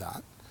see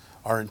that.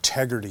 Our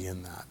integrity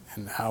in that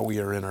and how we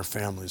are in our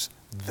families,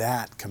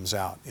 that comes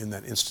out in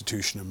that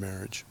institution of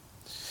marriage.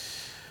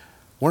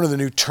 One of the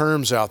new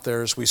terms out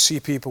there is we see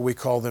people, we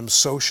call them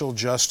social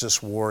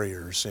justice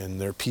warriors, and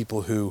they're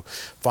people who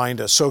find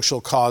a social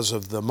cause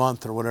of the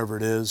month or whatever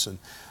it is, and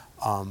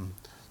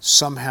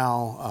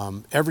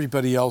somehow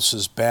everybody else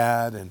is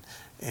bad,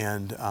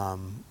 and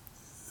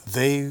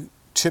they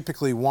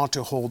typically want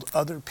to hold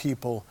other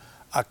people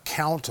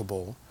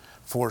accountable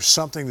for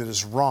something that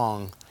is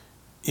wrong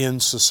in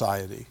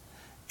society.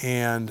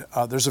 And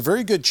there's a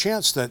very good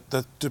chance that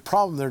the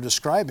problem they're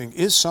describing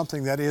is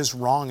something that is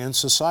wrong in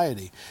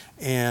society.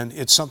 And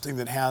it's something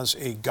that has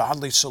a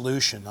godly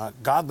solution, a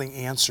godly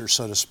answer,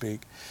 so to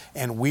speak.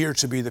 And we are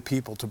to be the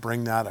people to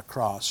bring that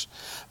across.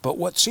 But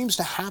what seems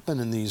to happen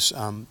in these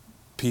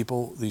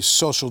people, these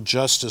social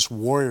justice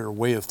warrior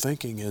way of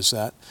thinking, is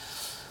that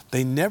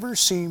they never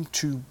seem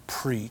to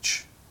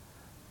preach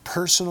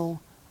personal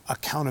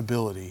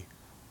accountability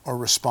or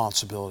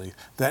responsibility.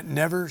 That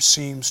never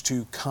seems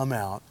to come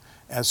out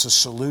as a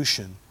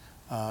solution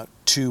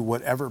to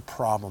whatever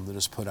problem that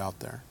is put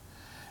out there.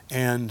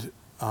 And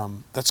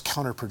that's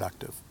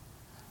counterproductive.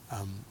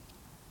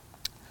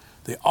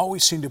 They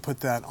always seem to put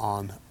that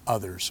on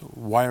others.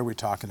 Why are we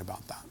talking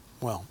about that?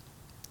 Well,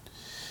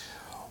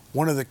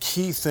 one of the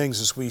key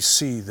things as we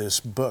see this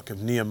book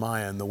of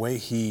Nehemiah and the way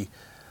he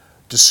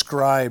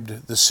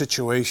described the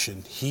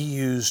situation, he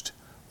used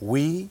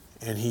we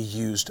and he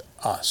used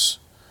us.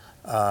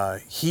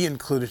 He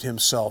included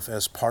himself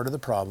as part of the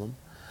problem,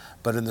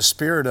 but in the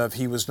spirit of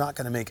he was not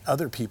going to make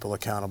other people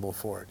accountable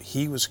for it.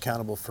 He was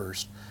accountable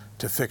first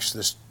to fix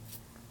this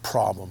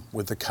problem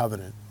with the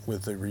covenant,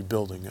 with the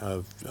rebuilding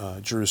of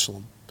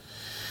Jerusalem.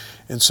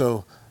 And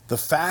so The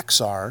facts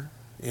are,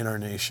 in our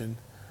nation,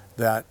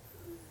 that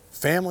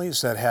families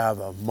that have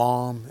a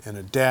mom and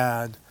a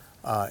dad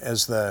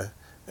as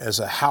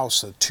a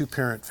house, a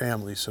two-parent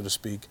family, so to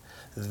speak,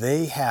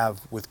 they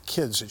have, with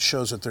kids, it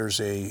shows that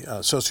there's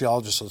a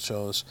sociologist will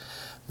show us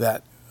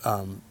that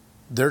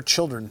their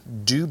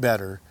children do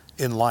better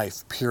in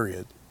life,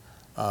 period,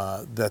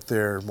 that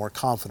they're more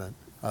confident,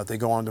 they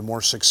go on to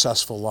more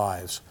successful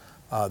lives.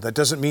 That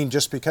doesn't mean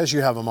just because you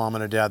have a mom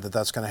and a dad that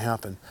that's going to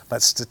happen,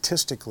 but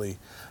statistically,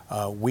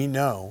 we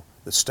know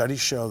that studies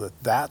show that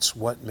that's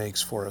what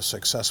makes for a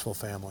successful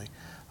family,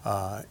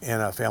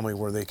 and a family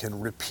where they can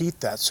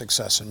repeat that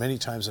success, and many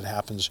times it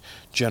happens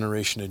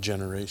generation to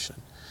generation.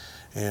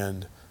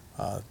 And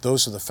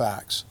those are the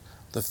facts.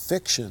 The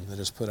fiction that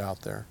is put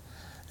out there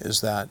is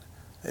that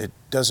it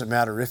doesn't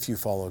matter if you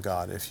follow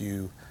God, if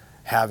you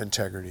have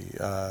integrity,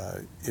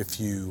 if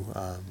you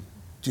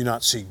do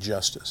not seek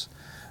justice.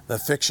 The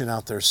fiction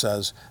out there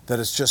says that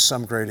it's just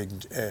some great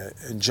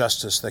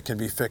injustice that can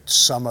be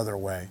fixed some other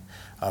way,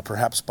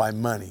 perhaps by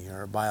money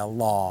or by a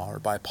law or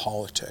by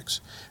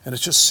politics. And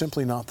it's just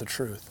simply not the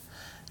truth.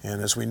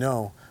 And as we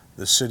know,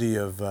 the city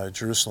of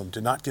Jerusalem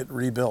did not get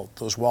rebuilt.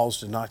 Those walls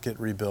did not get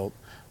rebuilt.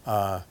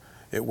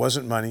 It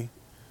wasn't money,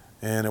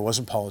 and it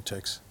wasn't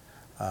politics.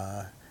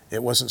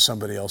 It wasn't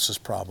somebody else's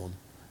problem.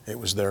 It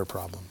was their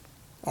problem,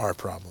 our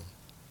problem.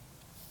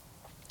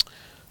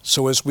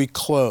 So as we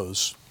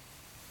close,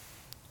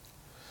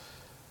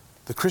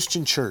 the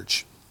Christian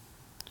church,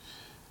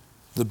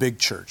 the big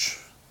church,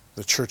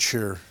 the church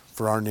here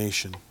for our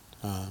nation,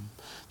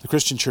 the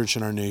Christian church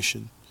in our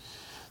nation,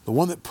 the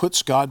one that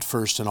puts God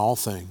first in all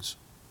things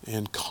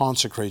and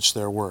consecrates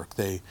their work.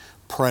 They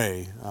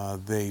pray,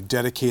 they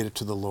dedicate it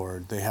to the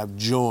Lord, they have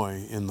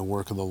joy in the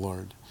work of the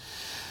Lord.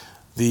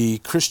 The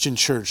Christian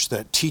church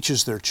that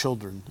teaches their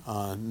children,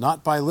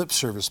 not by lip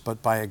service,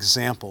 but by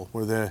example,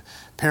 where the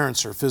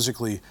parents are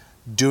physically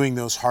doing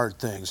those hard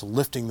things,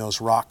 lifting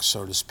those rocks,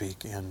 so to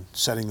speak, and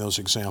setting those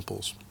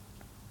examples.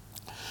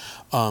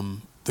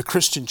 The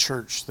Christian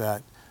church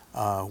that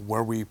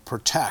where we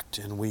protect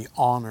and we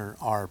honor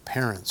our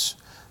parents,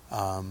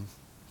 to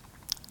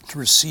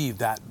receive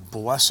that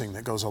blessing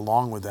that goes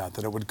along with that,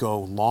 that it would go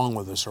along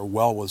with us or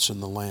well with us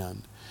in the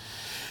land.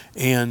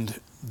 And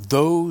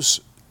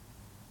those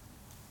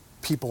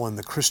people in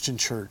the Christian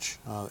church,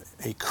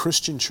 a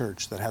Christian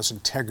church that has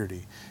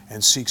integrity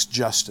and seeks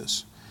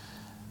justice,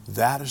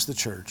 that is the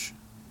church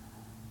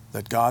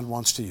that God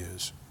wants to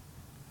use.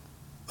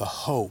 The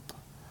hope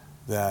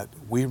that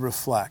we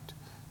reflect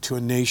to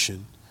a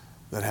nation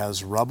that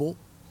has rubble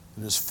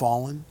and has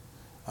fallen,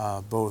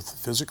 both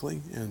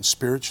physically and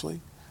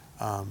spiritually.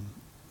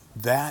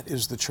 That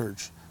is the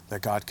church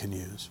that God can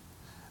use.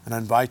 And I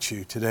invite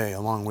you today,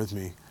 along with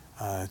me,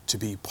 to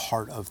be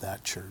part of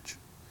that church.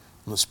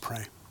 Let's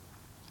pray.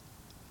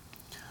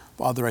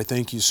 Father, I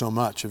thank you so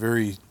much. A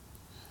very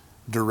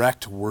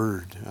direct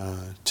word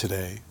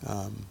today.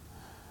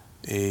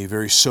 A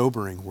very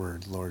sobering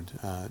word, Lord,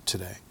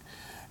 today.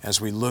 As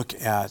we look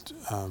at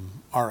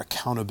our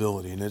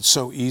accountability. And it's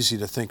so easy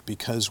to think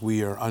because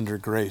we are under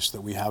grace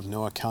that we have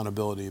no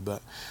accountability,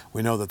 but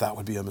we know that that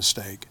would be a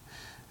mistake.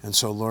 And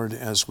so, Lord,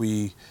 as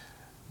we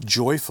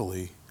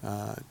joyfully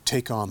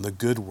take on the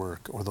good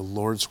work or the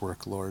Lord's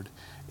work, Lord,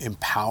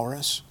 empower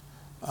us.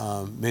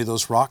 May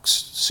those rocks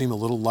seem a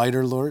little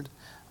lighter, Lord.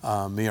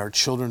 May our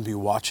children be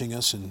watching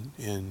us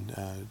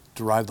and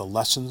derive the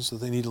lessons that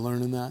they need to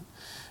learn in that.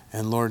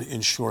 And Lord,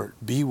 in short,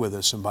 be with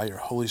us, and by your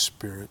Holy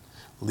Spirit,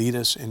 lead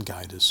us and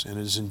guide us. And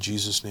it is in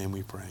Jesus' name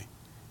we pray.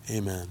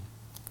 Amen.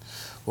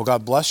 Well,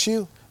 God bless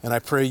you, and I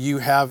pray you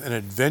have an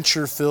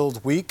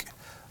adventure-filled week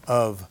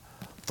of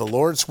the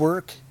Lord's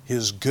work,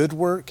 His good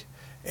work,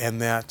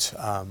 and that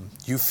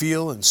you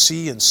feel and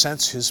see and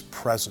sense His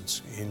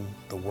presence in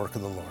the work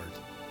of the Lord.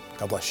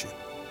 God bless you.